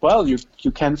mag and everything? Well, you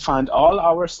can find all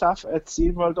our stuff at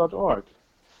sceneworld.org.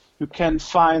 You can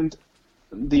find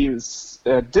the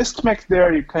disc mag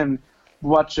there. You can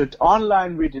watch it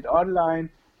online, read it online.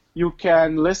 You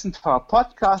can listen to our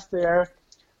podcast there.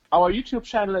 Our YouTube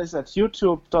channel is at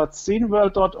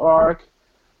youtube.sceneworld.org.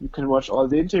 You can watch all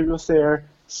the interviews there.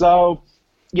 So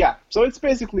it's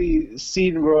basically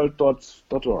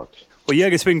sceneworld.org. Well,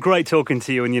 Jörg, it's been great talking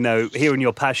to you and, hearing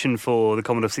your passion for the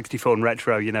Commodore 64 and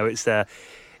retro.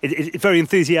 It's very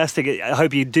enthusiastic. I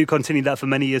hope you do continue that for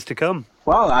many years to come.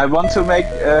 Well, I want to make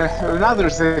another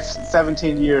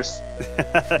 17 years.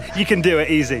 You can do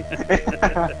it easy.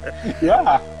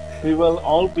 Yeah, we will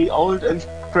all be old and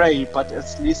grey, but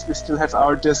at least we still have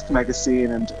our disc magazine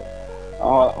and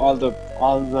all the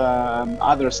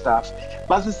other stuff.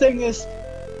 But the thing is,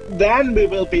 then we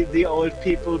will be the old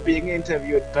people being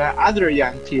interviewed by other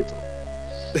young people.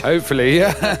 Hopefully,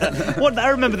 yeah. I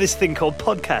remember this thing called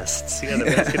podcasts. They were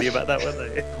asking you about that, weren't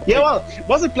they? Yeah, well, it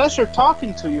was a pleasure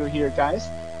talking to you here, guys.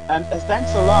 And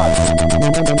thanks a lot.